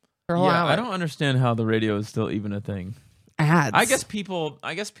 times. For a whole hour. I don't understand how the radio is still even a thing. Ads. I guess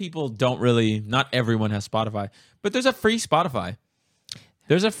people don't really, not everyone has Spotify, but there's a free Spotify.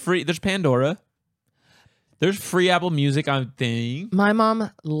 There's Pandora. There's free Apple Music, I think. My mom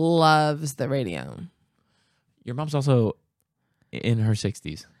loves the radio. Your mom's also in her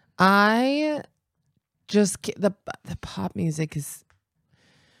 60s. I just the pop music is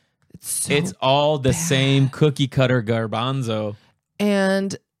it's all the same cookie cutter garbanzo,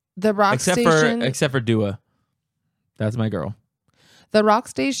 and the rock station except for Dua. That's my girl. The rock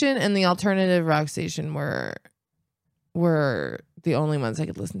station and the alternative rock station were the only ones I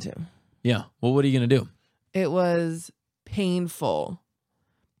could listen to. Yeah. Well, what are you gonna do? It was painful.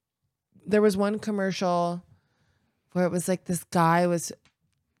 There was one commercial where it was like this guy was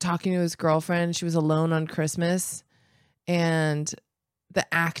talking to his girlfriend. She was alone on Christmas. And the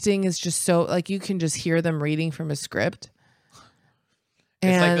acting is just so, like, you can just hear them reading from a script.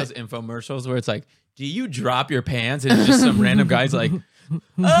 It's like those infomercials where it's like, do you drop your pants? And it's just some random guy's like,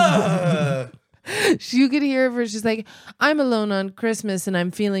 You could hear her. She's like, I'm alone on Christmas and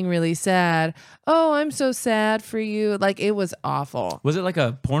I'm feeling really sad. Oh, I'm so sad for you. Like, it was awful. Was it like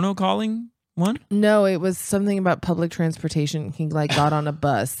a porno calling one? No, it was something about public transportation. He like got on a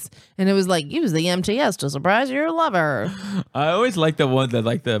bus and it was like, use the MTS to surprise your lover. I always like the one that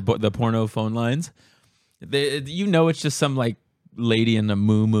like the porno phone lines. It's just some like lady in a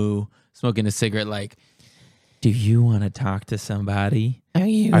moo smoking a cigarette. Like, do you want to talk to somebody? Are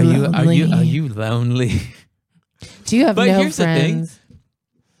you lonely? Do you have but no here's friends? The thing.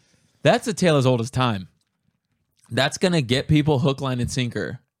 That's a tale as old as time. That's gonna get people hook, line, and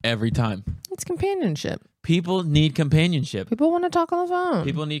sinker every time. It's companionship. People need companionship. People want to talk on the phone.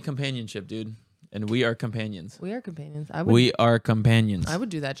 People need companionship, dude. And we are companions. We are companions. We are companions. I would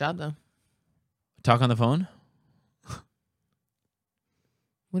do that job though. Talk on the phone?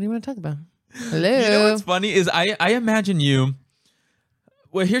 What do you want to talk about? Hello. You know what's funny is I imagine you.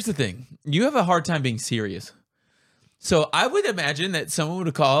 Well, here's the thing. You have a hard time being serious. So I would imagine that someone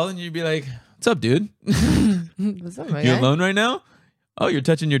would call and you'd be like, what's up, dude? What's up, my You guy? alone right now? Oh, you're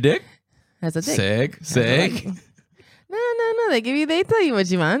touching your dick? That's a dick. Sick. No. They tell you what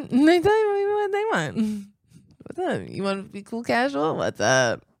you want. They tell you what they want. What's up? You want to be cool casual? What's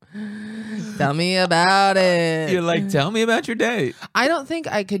up? Tell me about it. You're like, tell me about your day. I don't think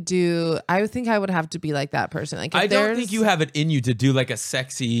I could do. I think I would have to be like that person. Like, if I don't there's- think you have it in you to do like a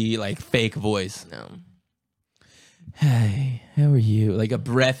sexy, like fake voice. No. Hey, how are you? Like a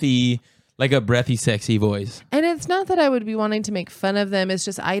breathy, sexy voice. And it's not that I would be wanting to make fun of them. It's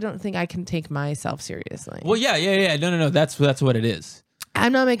just I don't think I can take myself seriously. Well, yeah. No. That's what it is.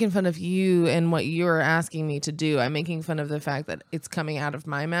 I'm not making fun of you and what you're asking me to do. I'm making fun of the fact that it's coming out of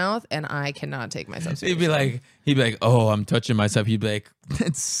my mouth and I cannot take myself seriously. He'd be like, oh, I'm touching myself. He'd be like,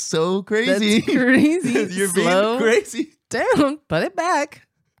 that's so crazy. That's crazy. You're Slow being crazy. down. Put it back.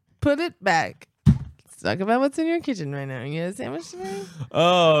 Put it back. Let's talk about what's in your kitchen right now. You had a sandwich today?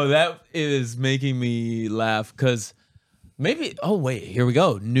 Oh, that is making me laugh because maybe, oh, wait, here we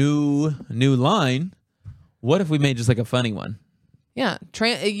go. New line. What if we made just like a funny one? Yeah.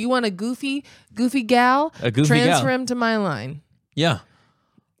 You want a goofy gal? A goofy Transfer gal. him to my line. Yeah.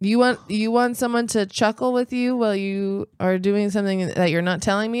 You want someone to chuckle with you while you are doing something that you're not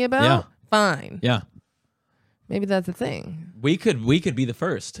telling me about? Yeah. Fine. Yeah. Maybe that's a thing. We could be the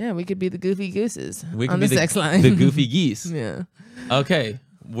first. Yeah, we could be the goofy gooses We could on be the sex line. The goofy geese. Yeah. Okay.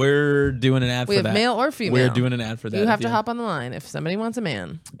 We're doing an ad We for have that. male or female. We're doing an ad for that. You have to hop on the line if somebody wants a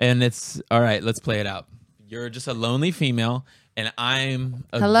man. And it's all right. Let's play it out. You're just a lonely female, and I'm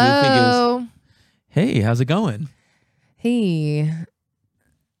a goofy Hello. goose. Hey, how's it going? Hey.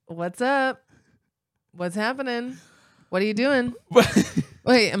 What's up? What's happening? What are you doing?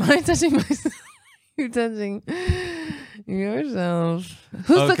 Wait, am I touching myself? You're touching yourself.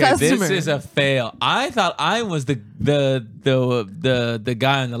 Who's the customer? This is a fail. I thought I was the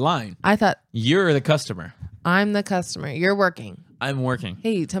guy on the line. I thought You're the customer. I'm the customer. You're working. I'm working.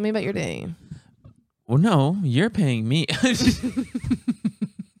 Hey, tell me about your day. Well, no, you're paying me.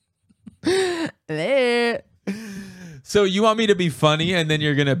 Hello. So you want me to be funny and then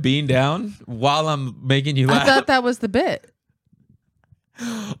you're going to bean down while I'm making you laugh? I thought that was the bit.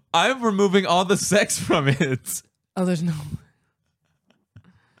 I'm removing all the sex from it. Oh, there's no.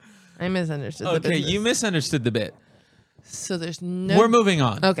 I misunderstood the Okay, business. you misunderstood the bit. So there's no. We're moving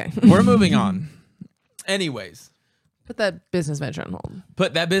on. Okay. We're moving on. Anyways, Put that business venture on hold.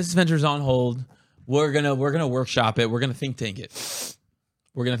 put that business ventures on hold. We're gonna workshop it. We're gonna think tank it.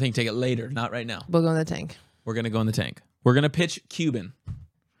 We're gonna think tank it later, not right now. We'll go in the tank. We're gonna go in the tank. We're gonna pitch Cuban.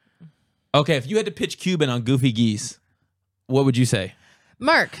 Okay, if you had to pitch Cuban on Goofy Geese, what would you say?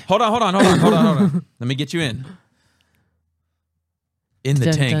 Mark. Hold on. Let me get you in. In the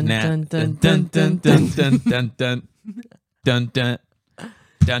Dun, tank dun, now. dun, Dun dun, dun dun dun dun dun dun dun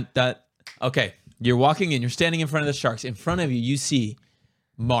dun dun. Okay, you're walking in. You're standing in front of the sharks. In front of you, you see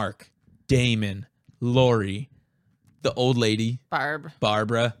Mark, Damon, Lori, the old lady,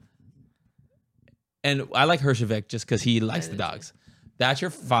 Barbara, and I like Hershevik just because he likes the dogs. That's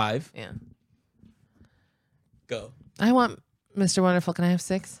your 5. Yeah. Go. I want Mr. Wonderful. Can I have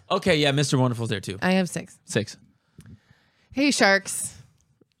 6? Okay, yeah, Mr. Wonderful's there too. I have 6. 6. Hey, sharks.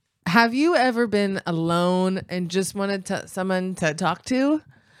 Have you ever been alone and just wanted someone to talk to?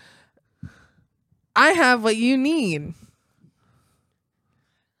 I have what you need.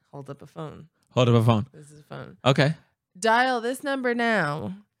 Hold up a phone. Hold up a phone. This is a phone. Okay. Dial this number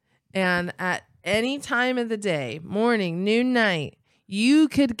now, and at any time of the day, morning, noon, night, you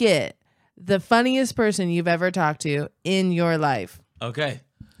could get the funniest person you've ever talked to in your life. Okay.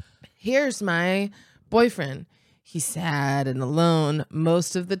 Here's my boyfriend. He's sad and alone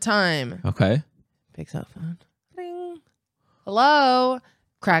most of the time. Okay. Picks up phone. Ring. Hello.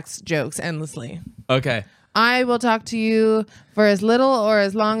 Cracks jokes endlessly. Okay. I will talk to you for as little or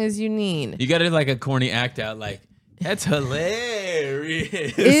as long as you need. You got to like a corny act out like, that's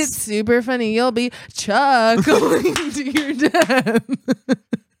hilarious. It's super funny. You'll be chuckling to your death.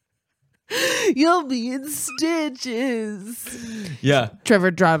 You'll be in stitches. Yeah.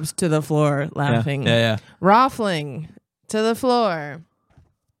 Trevor drops to the floor laughing. Yeah. Raffling to the floor.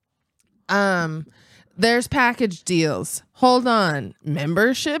 There's package deals. Hold on.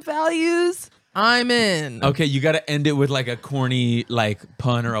 Membership values? I'm in. Okay, you got to end it with like a corny like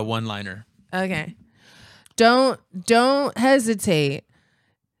pun or a one-liner. Okay. Don't hesitate.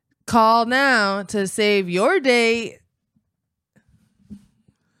 Call now to save your date.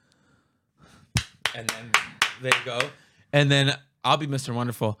 And then there you go. And then I'll be Mr.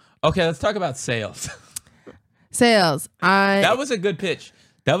 Wonderful. Okay, let's talk about sales. Sales. That was a good pitch.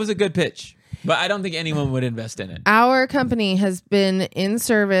 But I don't think anyone would invest in it. Our company has been in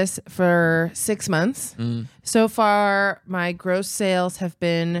service for 6 months. So far, my gross sales have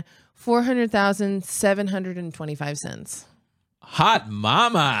been $400,725. Hot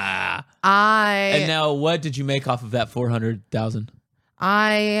mama. And now what did you make off of that 400,000?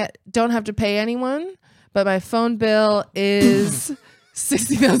 I don't have to pay anyone, but my phone bill is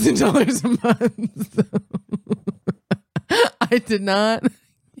 $60,000 a month. I did not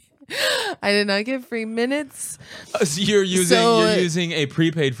get free minutes. So you're using a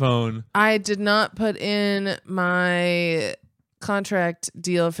prepaid phone. I did not put in my contract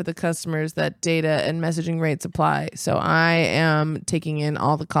deal for the customers that data and messaging rates apply. So I am taking in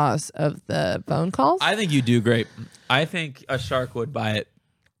all the costs of the phone calls. I think you do great. I think a shark would buy it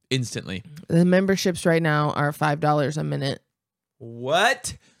instantly. The memberships right now are $5 a minute.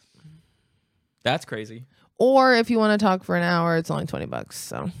 What? That's crazy. Or if you want to talk for an hour, it's only $20.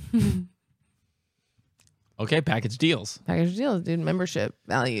 So okay, package deals. package deals, dude. Membership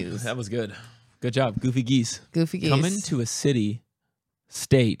values. That was good. Good job, Goofy Geese. Goofy Geese. Coming to a city,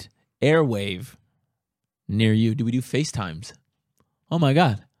 state, airwave near you. Do we do FaceTimes? Oh my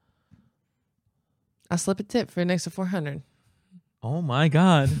God. I'll slip a tip for an extra $400. Oh my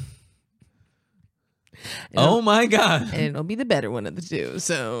God. Oh my God. And it'll be the better one of the two.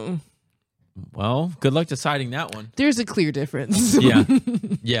 So Well, good luck deciding that one. there's a clear difference. Yeah.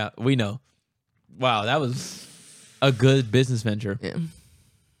 Yeah, we know. Wow, that was a good business venture. Yeah.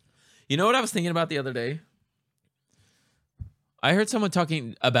 You know what I was thinking about the other day? I heard someone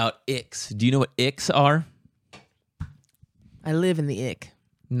talking about icks. Do you know what icks are? I live in the ick.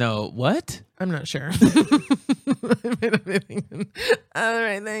 No. What? I'm not sure. I made up anything. All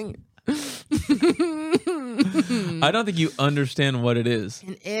right, thing. I don't think you understand what it is.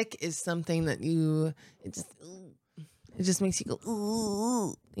 An ick is something that it just makes you go,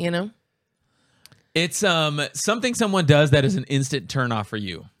 ooh, you know? It's something someone does that is an instant turn off for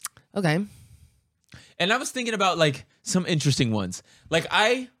you. Okay. And I was thinking about like some interesting ones. Like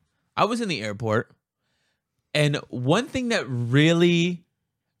I was in the airport, and one thing that really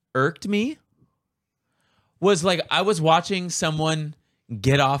irked me was like I was watching someone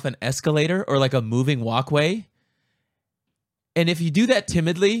get off an escalator or like a moving walkway. And if you do that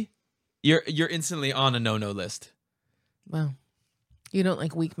timidly, you're instantly on a no-no list. Wow. You don't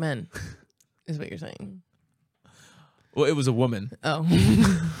like weak men, is what you're saying. Well, it was a woman. Oh.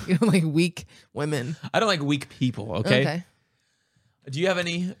 You don't like weak women. I don't like weak people, okay? Do you have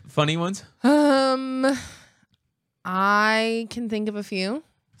any funny ones? I can think of a few.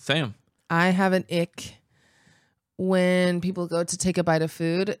 Sam. I have an ick when people go to take a bite of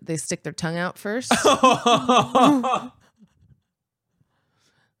food, they stick their tongue out first. Why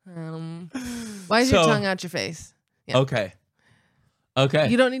is your tongue out your face? Yeah. Okay.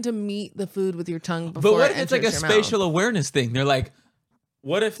 You don't need to meet the food with your tongue before. But what if it it's like a enters your spatial mouth? awareness thing? They're like,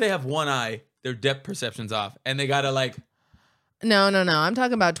 what if they have one eye, their depth perception's off, and they gotta like... No. I'm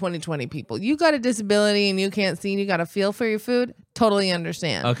talking about 2020 people. You got a disability and you can't see and you got to feel for your food. Totally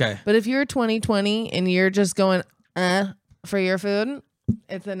understand. Okay. But if you're 2020 and you're just going for your food,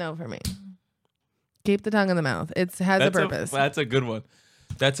 it's a no for me. Keep the tongue in the mouth. It has a purpose. That's a good one.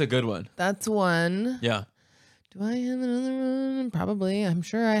 That's a good one. That's one. Yeah. Do I have another one? Probably. I'm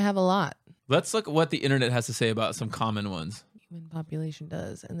sure I have a lot. Let's look at what the internet has to say about some common ones. Human population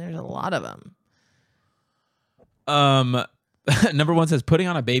does, and there's a lot of them. Number one says putting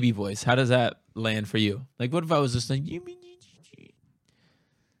on a baby voice. How does that land for you? Like, what if I was just like, I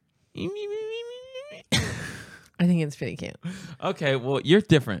think it's pretty cute. okay, well, you're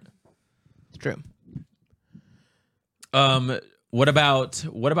different. It's true. What about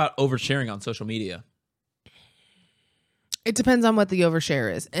oversharing on social media? It depends on what the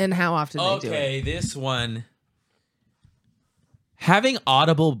overshare is and how often they do it. Okay, this one. Having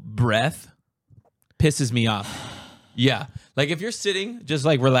audible breath pisses me off. Yeah. Like if you're sitting just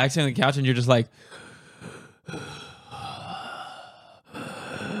like relaxing on the couch and you're just like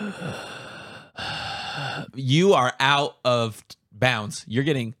you are out of bounds. You're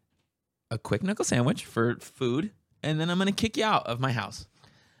getting a quick knuckle sandwich for food and then I'm going to kick you out of my house.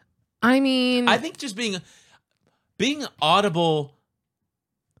 I mean, I think just being audible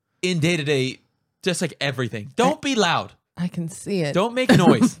in day-to-day, just like everything. Don't be loud. I can see it. Don't make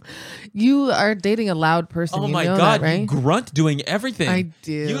noise. You are dating a loud person. Oh you my know God, that, right? you grunt doing everything. I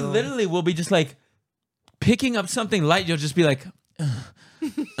do. You literally will be just like picking up something light. You'll just be like, or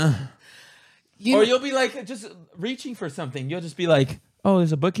you'll be like just reaching for something. You'll just be like, oh,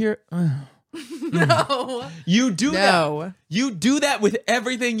 there's a book here. No. You do No. that. You do that with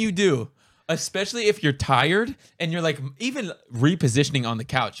everything you do. Especially if you're tired and you're like even repositioning on the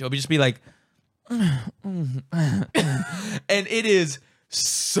couch. You'll just be like, and it is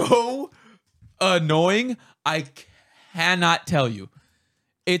so annoying. I cannot tell you.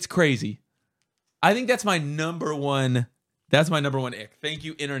 It's crazy. I think that's my number one. That's my number one ick. Thank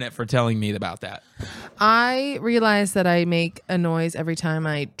you, internet, for telling me about that. I realize that I make a noise every time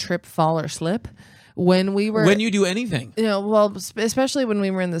I trip, fall, or slip. When you do anything, well, especially when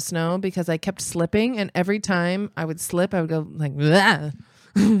we were in the snow, because I kept slipping, and every time I would slip, I would go like, "Bleh."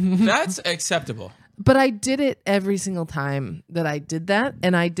 That's acceptable. But I did it every single time that I did that,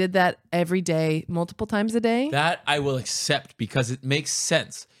 and I did that every day, multiple times a day. That I will accept because it makes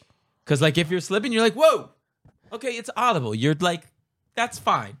sense. Because like if you're slipping, you're like, whoa, okay, it's audible. You're like, that's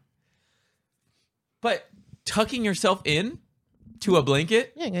fine. But tucking yourself in to a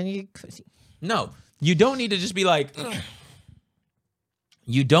blanket, Yeah, and you pussy. No, you don't need to just be like.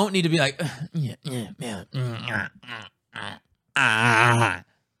 You don't need to be like.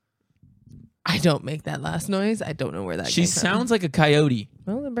 I don't make that last noise. I don't know where that She came from. sounds like a coyote.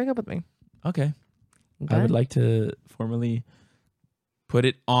 Well, then break up with me. Okay. Okay. I would like to formally put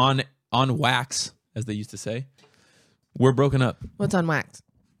it on wax, as they used to say. We're broken up. What's on wax?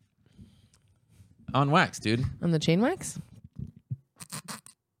 On wax, dude. On the chain wax?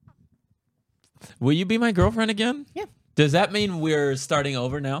 Will you be my girlfriend again? Yeah. Does that mean we're starting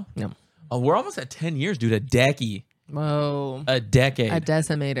over now? No. Oh, we're almost at 10 years, dude. A decade. Whoa. A decade. A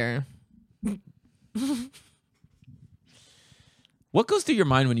decimator. What goes through your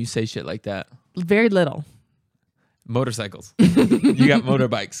mind when you say shit like that? Very little. Motorcycles. You got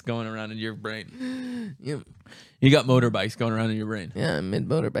motorbikes going around in your brain. Yep. You got motorbikes going around in your brain. Yeah, I'm mid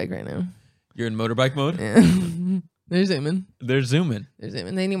motorbike right now. You're in motorbike mode? Yeah. They're zooming. They're zooming.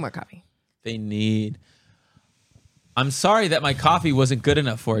 They need more coffee. I'm sorry that my coffee wasn't good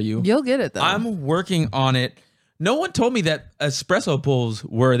enough for you. You'll get it though. I'm working on it. No one told me that espresso pulls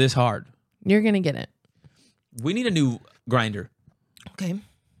were this hard. You're gonna get it. We need a new grinder. Okay.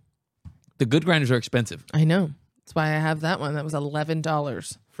 The good grinders are expensive. I know. That's why I have that one. That was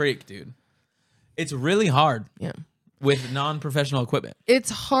 $11. Freak, dude. It's really hard. Yeah. with non-professional equipment. It's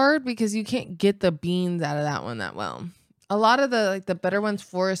hard because you can't get the beans out of that one that well. A lot of the better ones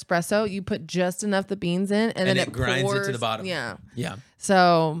for espresso, you put just enough the beans in, and then it grinds pours. it to the bottom. Yeah. Yeah.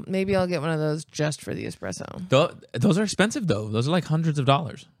 So maybe I'll get one of those just for the espresso. Those are expensive though. Those are like hundreds of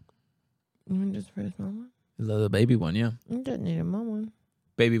dollars. Just for a small one? The baby one, yeah. You don't need a small one.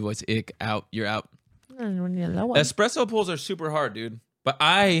 Baby voice, ick, out, you're out. I don't need a low one. Espresso pulls are super hard, dude. But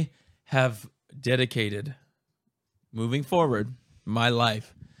I have dedicated, moving forward, my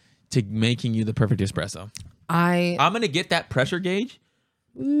life to making you the perfect espresso. I'm going to get that pressure gauge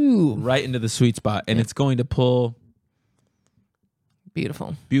right into the sweet spot, and it's going to pull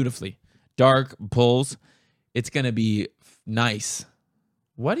beautifully. Dark pulls. It's going to be nice.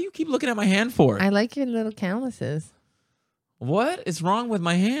 What do you keep looking at my hand for? I like your little calluses. What is wrong with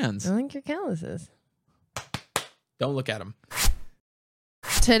my hands? I like your calluses. Don't look at them.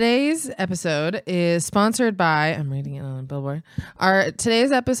 Today's episode is sponsored by, I'm reading it on a billboard.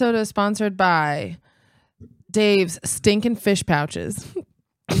 Today's episode is sponsored by Dave's Stinking Fish Pouches.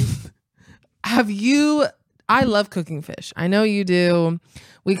 I love cooking fish. I know you do.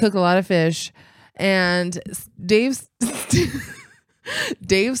 We cook a lot of fish. And Dave's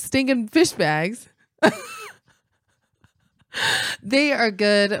Stinking Fish Bags, they are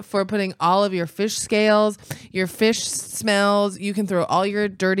good for putting all of your fish scales, your fish smells. You can throw all your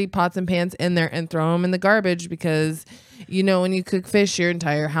dirty pots and pans in there and throw them in the garbage because, when you cook fish, your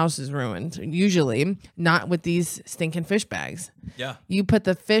entire house is ruined. Usually, not with these stinking fish bags. Yeah. You put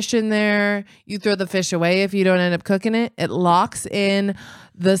the fish in there. You throw the fish away if you don't end up cooking it. It locks in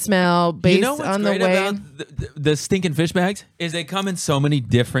the smell based on the way. About the stinking fish bags is they come in so many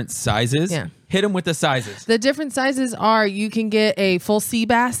different sizes. Yeah. Hit them with the sizes. The different sizes are you can get a full sea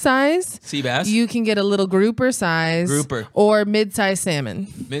bass size. Sea bass. You can get a little grouper size. Or mid-size salmon.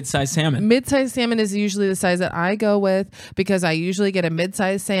 Mid-size salmon. Mid-size salmon is usually the size that I go with because I usually get a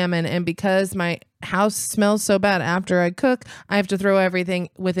mid-size salmon, and because my house smells so bad after I cook, I have to throw everything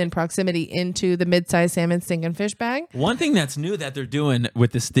within proximity into the mid-size salmon stinking fish bag. One thing that's new that they're doing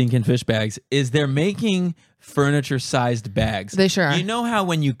with the stinking fish bags is they're making furniture-sized bags. They sure are. You know how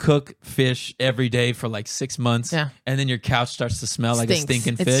when you cook fish every day for like 6 months, and then your couch starts to smell like a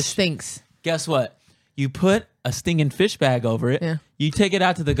stinking fish? It stinks. Guess what? You put a stinking fish bag over it. Yeah. You take it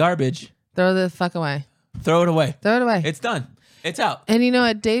out to the garbage. Throw the fuck away. Throw it away. Throw it away. It's done. It's out. And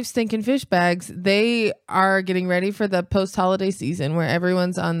at Dave's Stinking Fish Bags, they are getting ready for the post-holiday season where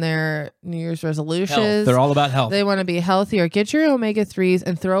everyone's on their New Year's resolutions. Health. They're all about health. They want to be healthier. Get your omega-3s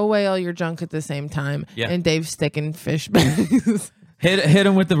and throw away all your junk at the same time. Yeah. And Dave's Stinking Fish Bags. Hit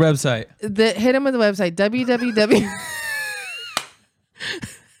them with the website. Hit them with the website, www.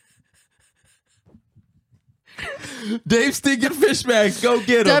 Dave Stinking Fish Bags. Go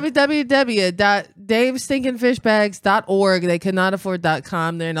get them. www.davestinkingfishbags.org. They could not afford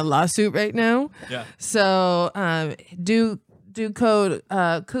 .com. They're in a lawsuit right now. Yeah. So do code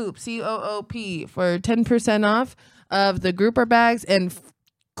COOP, COOP, for 10% off of the grouper bags and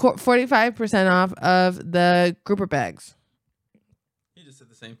 45% off of the grouper bags. You just said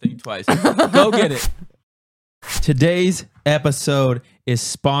the same thing twice. Go get it. Today's episode is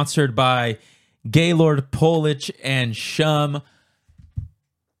sponsored by Gaylord Polish and Shum.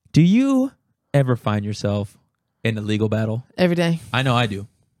 Do you ever find yourself in a legal battle? Every day. I know I do.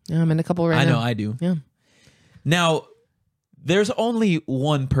 Yeah, I'm in a couple right now. I know I do. Yeah. Now, there's only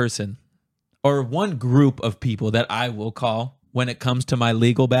one person or one group of people that I will call when it comes to my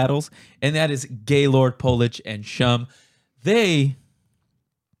legal battles, and that is Gaylord Polish and Shum. They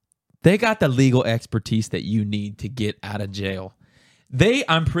got the legal expertise that you need to get out of jail.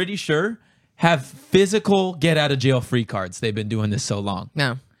 I'm pretty sure, have physical get out of jail free cards. They've been doing this so long.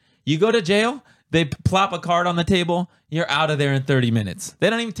 No. You go to jail, they plop a card on the table, you're out of there in 30 minutes. They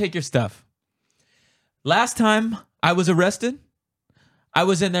don't even take your stuff. Last time I was arrested, I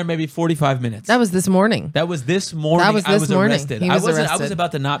was in there maybe 45 minutes. That was this morning. That was this morning. I was arrested. He was arrested. I was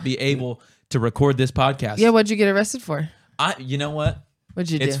about to not be able to record this podcast. Yeah, what'd you get arrested for? You know what? What'd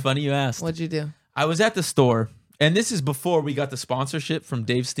you do? It's funny you asked. What'd you do? I was at the store, and this is before we got the sponsorship from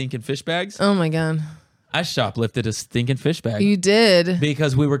Dave's Stinking Fish Bags. Oh my God. I shoplifted a stinking fish bag. You did?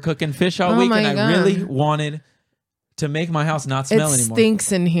 Because we were cooking fish all week, and I really wanted to make my house not smell anymore. It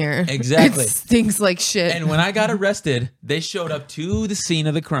stinks in here. Exactly. It stinks like shit. And when I got arrested, they showed up to the scene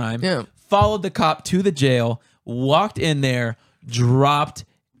of the crime, yeah, followed the cop to the jail, walked in there, dropped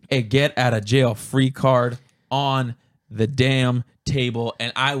a get out of jail free card on the damn table,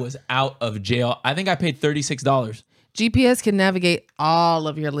 and I was out of jail. I think I paid $36. GPS can navigate all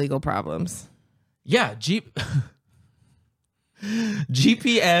of your legal problems. Yeah, GPS.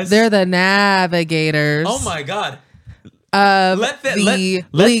 They're the navigators. Oh my God. of Let the- the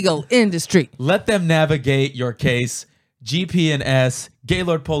let- legal industry. Let them navigate your case. GP and S,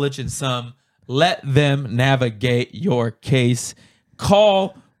 Gaylord Polish and some. Let them navigate your case.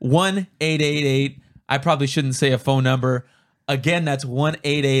 Call 1-888. I probably shouldn't say a phone number. Again, that's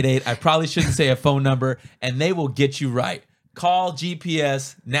 1-888. I probably shouldn't say a phone number, and they will get you right. Call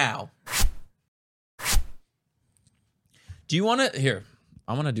GPS now. Do you want to? Here,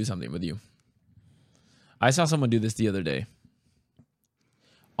 I want to do something with you. I saw someone do this the other day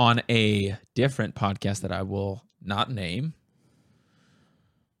on a different podcast that I will not name.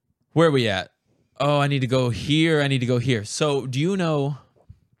 Where are we at? Oh, I need to go here. I need to go here. So, do you know?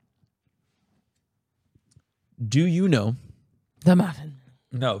 The muffin.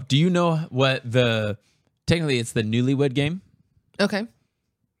 No. Do you know what technically it's the newlywed game? Okay.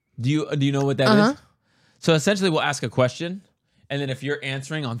 Do you know what that is? So essentially we'll ask a question, and then if you're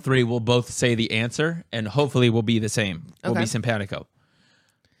answering on 3, we'll both say the answer, and hopefully we'll be the same. We'll be simpatico.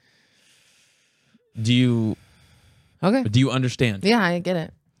 Do you understand? Yeah, I get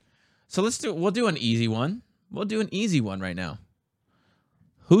it. So we'll do an easy one. We'll do an easy one right now.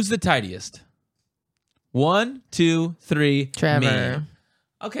 Who's the tidiest? 1, 2, 3. Trevor. Me.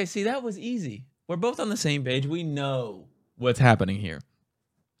 Okay, see, that was easy. We're both on the same page. We know what's happening here.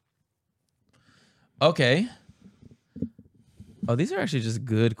 Okay. Oh, these are actually just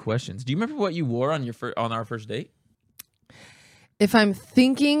good questions. Do you remember what you wore on our first date? If I'm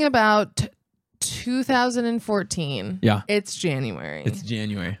thinking about 2014, Yeah. it's January. It's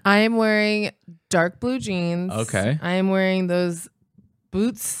January. I am wearing dark blue jeans. Okay. I am wearing those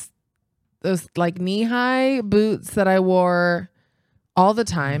boots, those like knee-high boots that I wore all the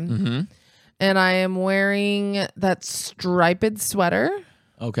time. Mm-hmm. And I am wearing that striped sweater.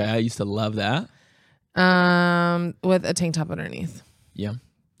 Okay, I used to love that. With a tank top underneath. Yeah.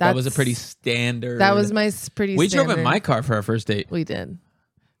 That was a pretty standard. That was my pretty We standard. drove in my car for our first date. We did.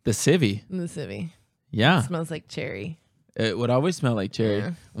 The Civi. In the Civi. Yeah. It smells like cherry. It would always smell like cherry.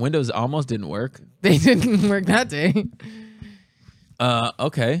 Yeah. Windows almost didn't work. They didn't work that day.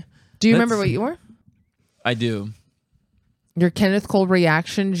 Okay. Do you remember what you wore? I do. Your Kenneth Cole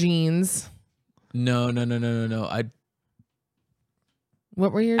Reaction jeans. No.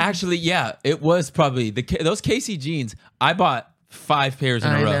 What were your... Actually, yeah, it was probably those KC jeans. I bought 5 pairs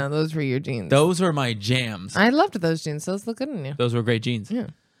in a row. I know, those were your jeans. Those were my jams. I loved those jeans. Those look good on you. Those were great jeans. Yeah.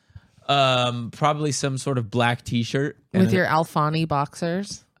 Probably some sort of black T-shirt With your Alfani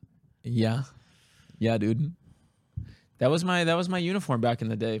boxers. Yeah, dude. That was my uniform back in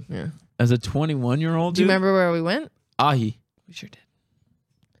the day. Yeah. As a 21-year-old. Do you remember where we went? Ahi. We sure did.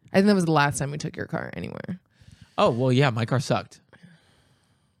 I think that was the last time we took your car anywhere. Oh well, yeah, my car sucked.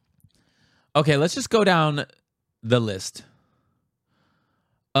 Okay, let's just go down the list.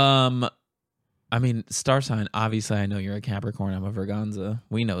 I mean, star sign. Obviously, I know you're a Capricorn. I'm a Verganza.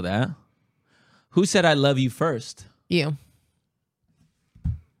 We know that. Who said I love you first? You.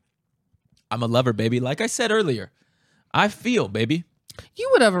 I'm a lover, baby. Like I said earlier, I feel, baby. You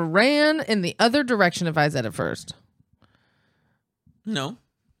would have ran in the other direction if I said it first. No.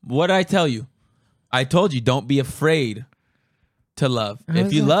 What'd I tell you? I told you, don't be afraid to love.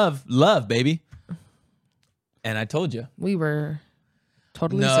 If you love, baby. And I told you. We were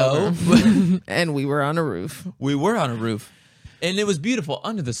totally No. sober. And we were on a roof. We were on a roof. And it was beautiful.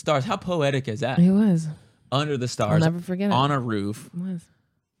 Under the stars. How poetic is that? It was. Under the stars. I'll never forget it. On a roof. It was.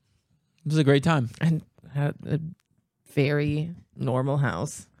 It was a great time. And had a very normal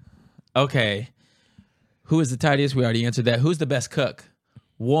house. Okay. Who is the tidiest? We already answered that. Who's the best cook?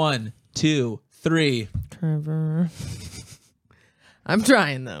 1, 2, 3. Trevor. I'm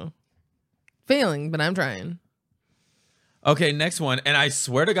trying, though. Failing, but I'm trying. Okay, next one. And I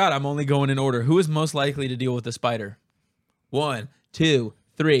swear to God, I'm only going in order. Who is most likely to deal with the spider? 1, 2,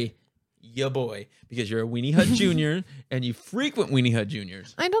 3. Ya boy. Because you're a Weenie Hut Jr. and you frequent Weenie Hut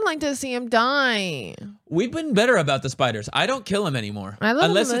Juniors. I don't like to see him die. We've been better about the spiders. I don't kill them anymore. I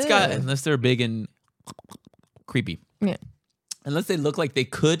love them unless they're big and creepy. Yeah. Unless they look like they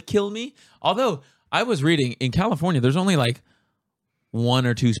could kill me. Although I was reading in California, there's only like 1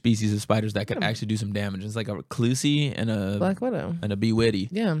 or 2 species of spiders that could actually do some damage. It's like a reclusi and a Black Widow. and a bee witty.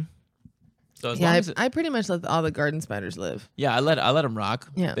 Yeah. So I pretty much let all the garden spiders live. I let them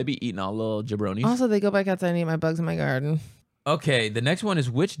rock. Yeah. They be eating all little jabronis. Also, they go back outside and eat my bugs in my garden. Okay, the next one is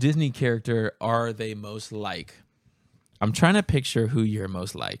which Disney character are they most like? I'm trying to picture who you're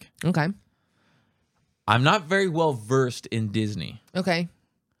most like. Okay. I'm not very well versed in Disney. Okay.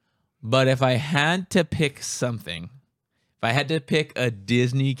 But if I had to pick something, if I had to pick a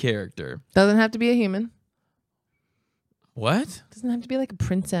Disney character. Doesn't have to be a human. What? Doesn't have to be like a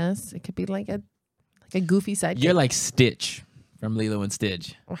princess. It could be like a A goofy sidekick. You're like Stitch from Lilo and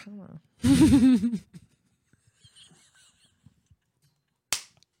Stitch.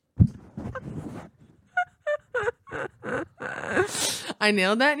 I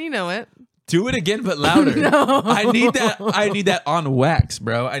nailed that, and you know it. Do it again, but louder. No. I need that on wax,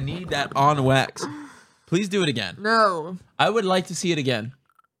 bro. I need that on wax. Please do it again. No. I would like to see it again.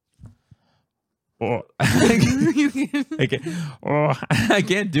 Oh. I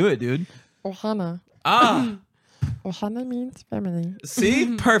can't do it, dude. Ohana. Ah. Ohana means feminine.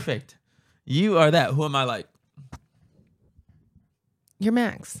 See? Perfect. You are that. Who am I like? You're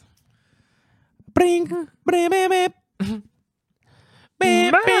Max. Bring, bring, bring, bring.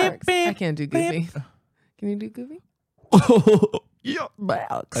 Max. I can't do Goofy. Can you do Goofy? Yeah.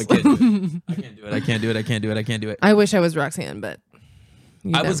 Max. I can't do it. I can't do it. I can't do it. I can't do it. I can't do it. I wish I was Roxanne, but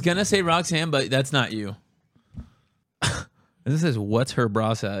I was gonna say Roxanne, but that's not you. This is what's her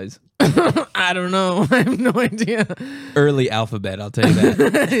bra size? I don't know. I have no idea. Early alphabet, I'll tell you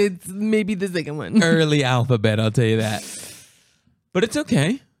that. It's maybe the second one. Early alphabet, I'll tell you that. But it's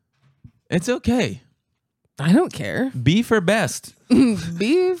okay. It's okay. I don't care. B for best.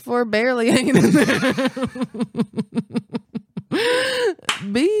 B for barely hanging in there.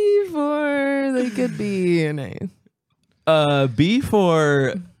 B for they could be nice. B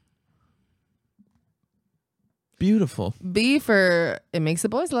for beautiful. B for it makes the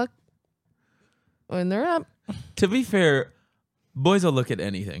boys look when they're up. To be fair, boys will look at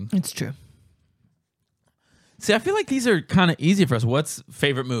anything. It's true. See, I feel like these are kind of easy for us. What's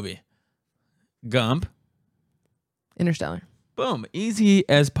favorite movie? Gump. Interstellar. Boom. Easy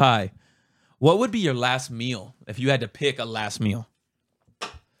as pie. What would be your last meal if you had to pick a last meal?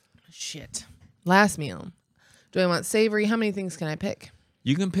 Shit. Last meal. Do I want savory? How many things can I pick?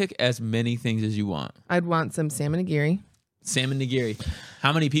 You can pick as many things as you want. I'd want some salmon nigiri. Salmon nigiri.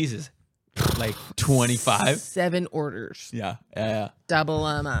 How many pieces? Like 25? 7 orders. Yeah. Yeah. Double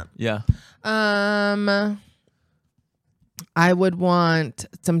them up. Yeah. I would want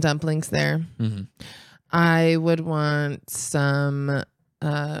some dumplings there. Mm-hmm. I would want some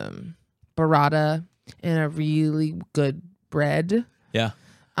burrata and a really good bread. Yeah.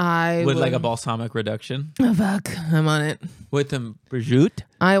 I With would, like a balsamic reduction. oh, fuck, I'm on it. With some prosciutto.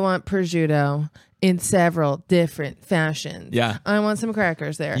 I want prosciutto in several different fashions. Yeah. I want some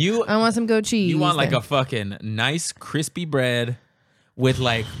crackers there. You- I want some goat cheese. You want like there. a fucking nice crispy bread with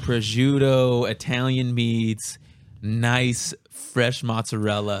like prosciutto, Italian meats, nice fresh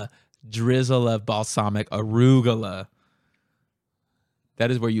mozzarella, drizzle of balsamic arugula. That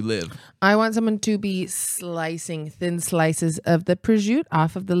is where you live. I want someone to be slicing thin slices of the prosciutto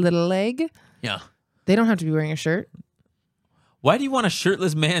off of the little leg. Yeah. They don't have to be wearing a shirt. Why do you want a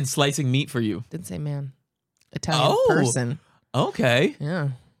shirtless man slicing meat for you? Didn't say man. Italian Oh. person. Okay. Yeah.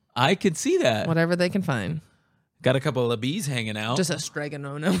 I could see that. Whatever they can find. Got a couple of bees hanging out. Just a Strega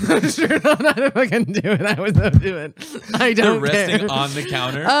no shirt on. I don't fucking do it. I would not do it. I They're don't resting care. on the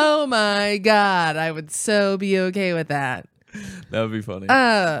counter. Oh my God. I would so be okay with that. That would be funny.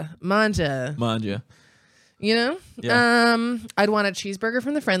 Manja. Manja. You know? Yeah. I'd want a cheeseburger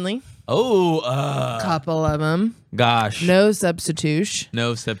from the Friendly. Oh, Couple of them. gosh. No substitution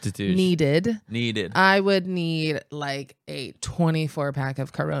No substitution. needed. Needed. I would need like a 24 pack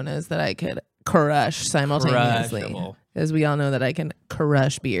of Coronas that I could crush simultaneously. Crushable. As we all know that I can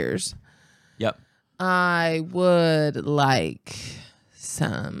crush beers. Yep. I would like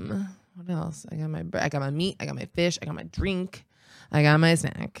some. What else? I got my meat. I got my fish. I got my drink. I got my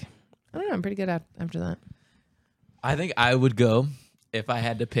snack. I don't know. I'm pretty good after that. I think I would go if I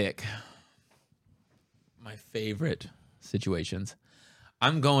had to pick my favorite situations.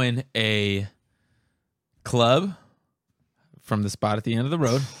 I'm going a club from the spot at the end of the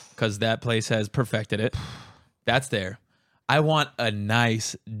road because that place has perfected it. That's there. I want a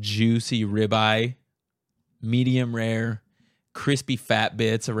nice, juicy ribeye, medium rare, crispy fat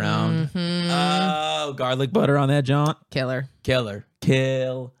bits around. Mm-hmm. Oh, garlic butter on that jaunt. Killer. Killer.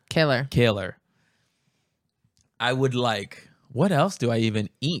 Killer. I would like, what else do I even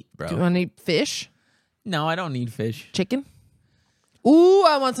eat, bro? Do you want to eat fish? No, I don't need fish. Chicken? Ooh,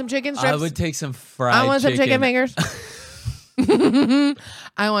 I want some chicken strips. I would take some fried I want some chicken chicken. fingers.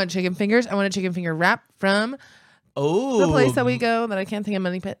 I want chicken fingers. I want a chicken finger wrap from Oh, the place that we go that I can't think of.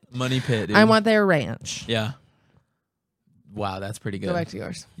 Money Pit. Money Pit. Dude. I want their ranch. Yeah. Wow, that's pretty good. Go back to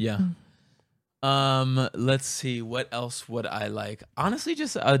yours. Yeah. Let's see. What else would I like? Honestly,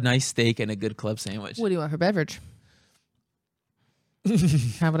 just a nice steak and a good club sandwich. What do you want for beverage?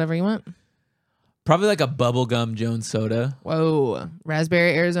 Have whatever you want. Probably like a bubblegum Jones soda. Whoa.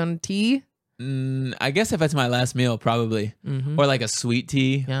 Raspberry Arizona tea. I guess if it's my last meal, probably. Mm-hmm. Or like a sweet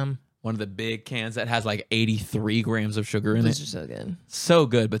tea. Yum. One of the big cans that has like 83 grams of sugar in Those it. are so good. So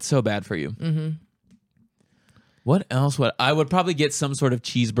good, but so bad for you. Mm-hmm. What else? I would probably get some sort of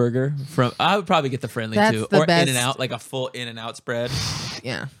cheeseburger from. I would probably get the friendly That's too, the or best. In-N-Out, like a full In-N-Out spread,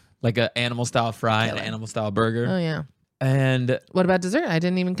 Yeah. like an animal style fry and an animal style burger. Oh, yeah. And What about dessert? I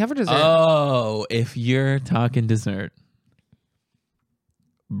didn't even cover dessert. if you're talking dessert,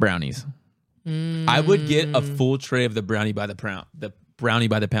 brownies. I would get a full tray of the brownie by the pound. The brownie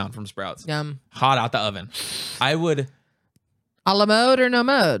by the pound from Sprouts. Yum. Hot out the oven. I would. A la mode or no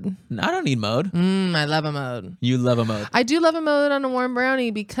mode? I don't need mode. I love a mode. You love a mode. I do love a mode on a warm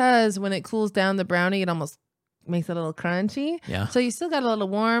brownie because when it cools down the brownie, it almost makes it a little crunchy. Yeah. So you still got a little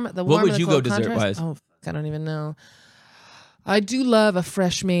warm. The What warm would and the you cold go dessert-wise? Oh, I don't even know. I do love a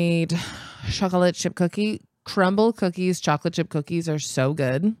fresh made chocolate chip cookie. Crumble cookies, chocolate chip cookies are so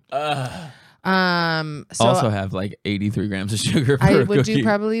good. So Also have like 83 grams of sugar for I a would cookie. do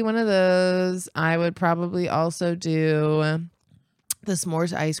probably one of those. I would probably also do the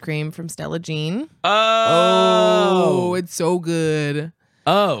s'mores ice cream from Stella Jean. Oh, it's so good.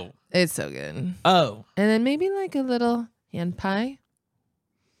 oh, It's so good. oh. And then maybe like a little hand pie.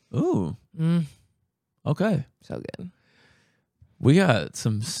 Ooh. Okay. So good. We got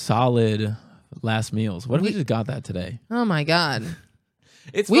some solid last meals. What if we just got that today? Oh my God.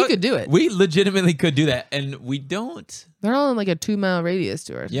 We could do it. We legitimately could do that, and we don't. They're all in like a 2-mile radius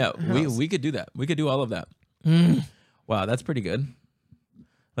to us. Yeah, we could do that. We could do all of that. Wow, that's pretty good.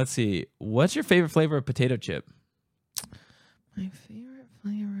 Let's see. What's your favorite flavor of potato chip? My favorite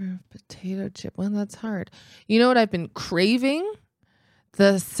flavor of potato chip. Well, that's hard. You know what I've been craving?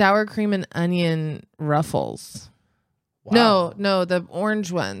 The sour cream and onion ruffles. Wow. No, the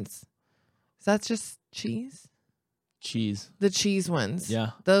orange ones. Is that just cheese? Cheese. The cheese ones.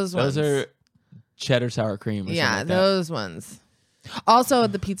 Yeah. Those ones. Those are cheddar sour cream. Or yeah, something like that. those ones. Also,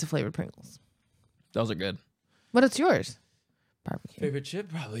 the pizza flavored Pringles. Those are good. What is yours? Barbecue. Favorite chip?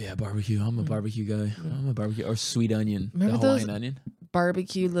 Probably, yeah, barbecue. I'm a barbecue guy. I'm a barbecue. Or sweet onion. Remember the Hawaiian those- onion.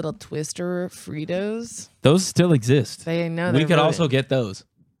 Barbecue little twister Fritos. Those still exist. They know We they're could really- also get those.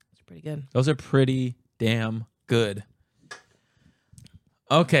 It's pretty good. Those are pretty damn good.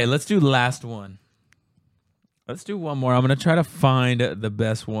 Okay, let's do last one. Let's do one more. I'm going to try to find the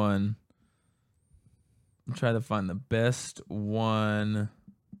best one. I'm trying to find the best one.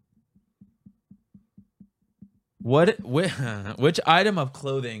 Which item of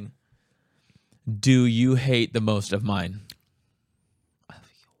clothing do you hate the most of mine?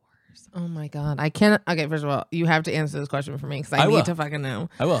 Oh my God. I can't. Okay, first of all, you have to answer this question for me because I will. need to fucking know.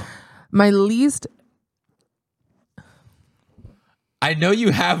 I will. My least. I know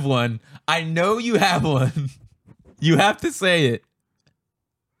you have one. I know you have one. You have to say it.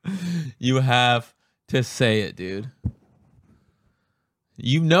 You have to say it, dude.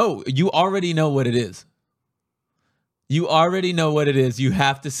 You already know what it is. You already know what it is. You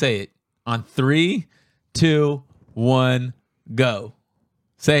have to say it. On 3, 2, 1, go.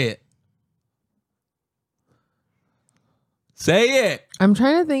 Say it. Say it. I'm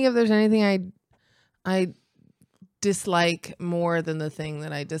trying to think if there's anything I dislike more than the thing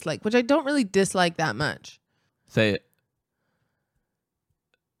that I dislike, which I don't really dislike that much. Say it.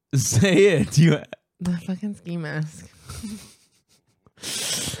 Say it. You. The fucking ski mask.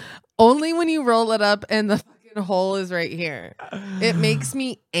 Only when you roll it up and the fucking hole is right here. It makes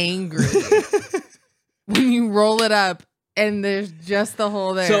me angry. When you roll it up and there's just the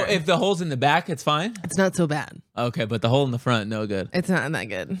hole there. So if the hole's in the back, it's fine? It's not so bad. Okay, but the hole in the front, no good. It's not that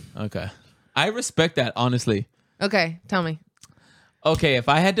good. Okay. I respect that, honestly. Okay, tell me. Okay, if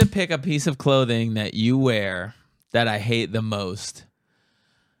I had to pick a piece of clothing that you wear that I hate the most,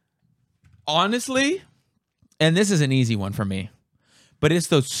 honestly, and this is an easy one for me, but it's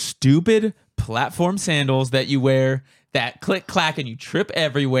those stupid platform sandals that you wear that click clack and you trip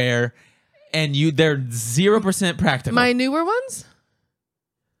everywhere and they're 0% practical. My newer ones?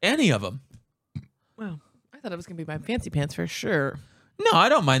 Any of them. Wow. I thought it was going to be my fancy pants for sure. No, I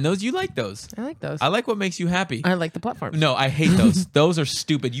don't mind those. You like those. I like those. I like what makes you happy. I like the platforms. No, I hate those. Those are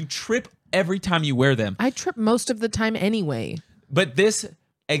stupid. You trip every time you wear them. I trip most of the time anyway. But this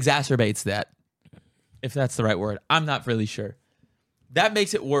exacerbates that. If that's the right word. I'm not really sure. That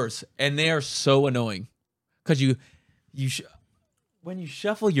makes it worse. And they are so annoying. Because when you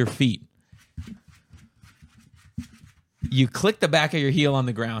shuffle your feet, you click the back of your heel on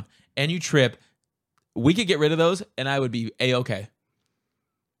the ground and you trip. We could get rid of those and I would be A-okay.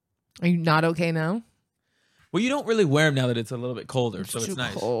 Are you not okay now? Well, you don't really wear them now that it's a little bit colder, so it's too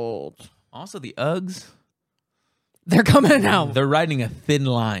nice. cold. Also, the Uggs, They're coming out. they're riding a thin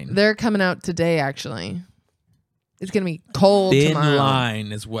line. They're coming out today, actually. It's going to be cold Thin tomorrow.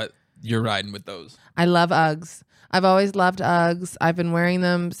 line is what you're riding with those. I love Uggs. I've always loved Uggs. I've been wearing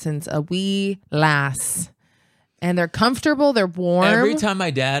them since a wee lass. And they're comfortable. They're warm. Every time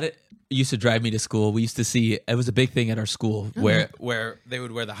my dad used to drive me to school, we used to see, it was a big thing at our school where they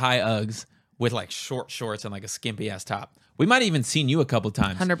would wear the high Uggs with like short shorts and like a skimpy ass top. We might have even seen you a couple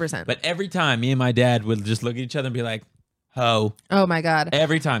times. 100%. But every time me and my dad would just look at each other and be like, ho. Oh my God.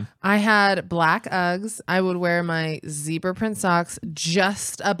 Every time. I had black Uggs. I would wear my zebra print socks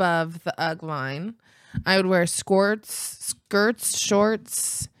just above the Ugg line. I would wear skirts,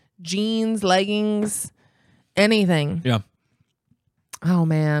 shorts, jeans, leggings, anything. Yeah. Oh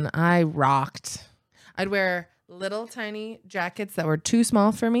man, I rocked. I'd wear little tiny jackets that were too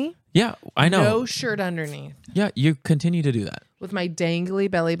small for me. Yeah, I know. No shirt underneath. Yeah, you continue to do that. With my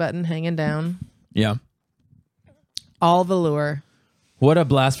dangly belly button hanging down. Yeah. All velour. What a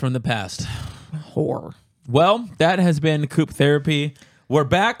blast from the past. Whore. Well, that has been Coop Therapy. We're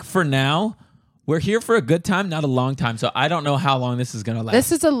back for now. We're here for a good time, not a long time. So I don't know how long this is going to last.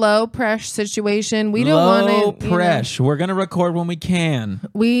 This is a low pressure situation. We don't want low to. pressure. We're going to record when we can.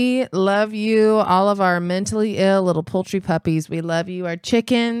 We love you, all of our mentally ill little poultry puppies. We love you, our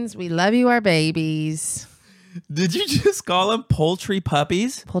chickens. We love you, our babies. Did you just call them poultry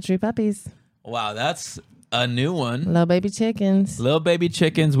puppies? Poultry puppies. Wow, that's a new one. Little baby chickens. Little baby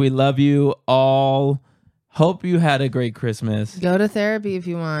chickens, we love you all. Hope you had a great Christmas. Go to therapy if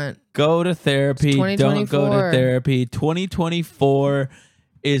you want. Go to therapy. Don't go to therapy. 2024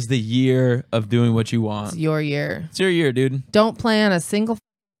 is the year of doing what you want. It's your year. It's your year, dude. Don't plan a single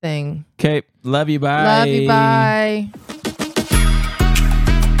thing. Okay. Love you. Bye. Love you. Bye.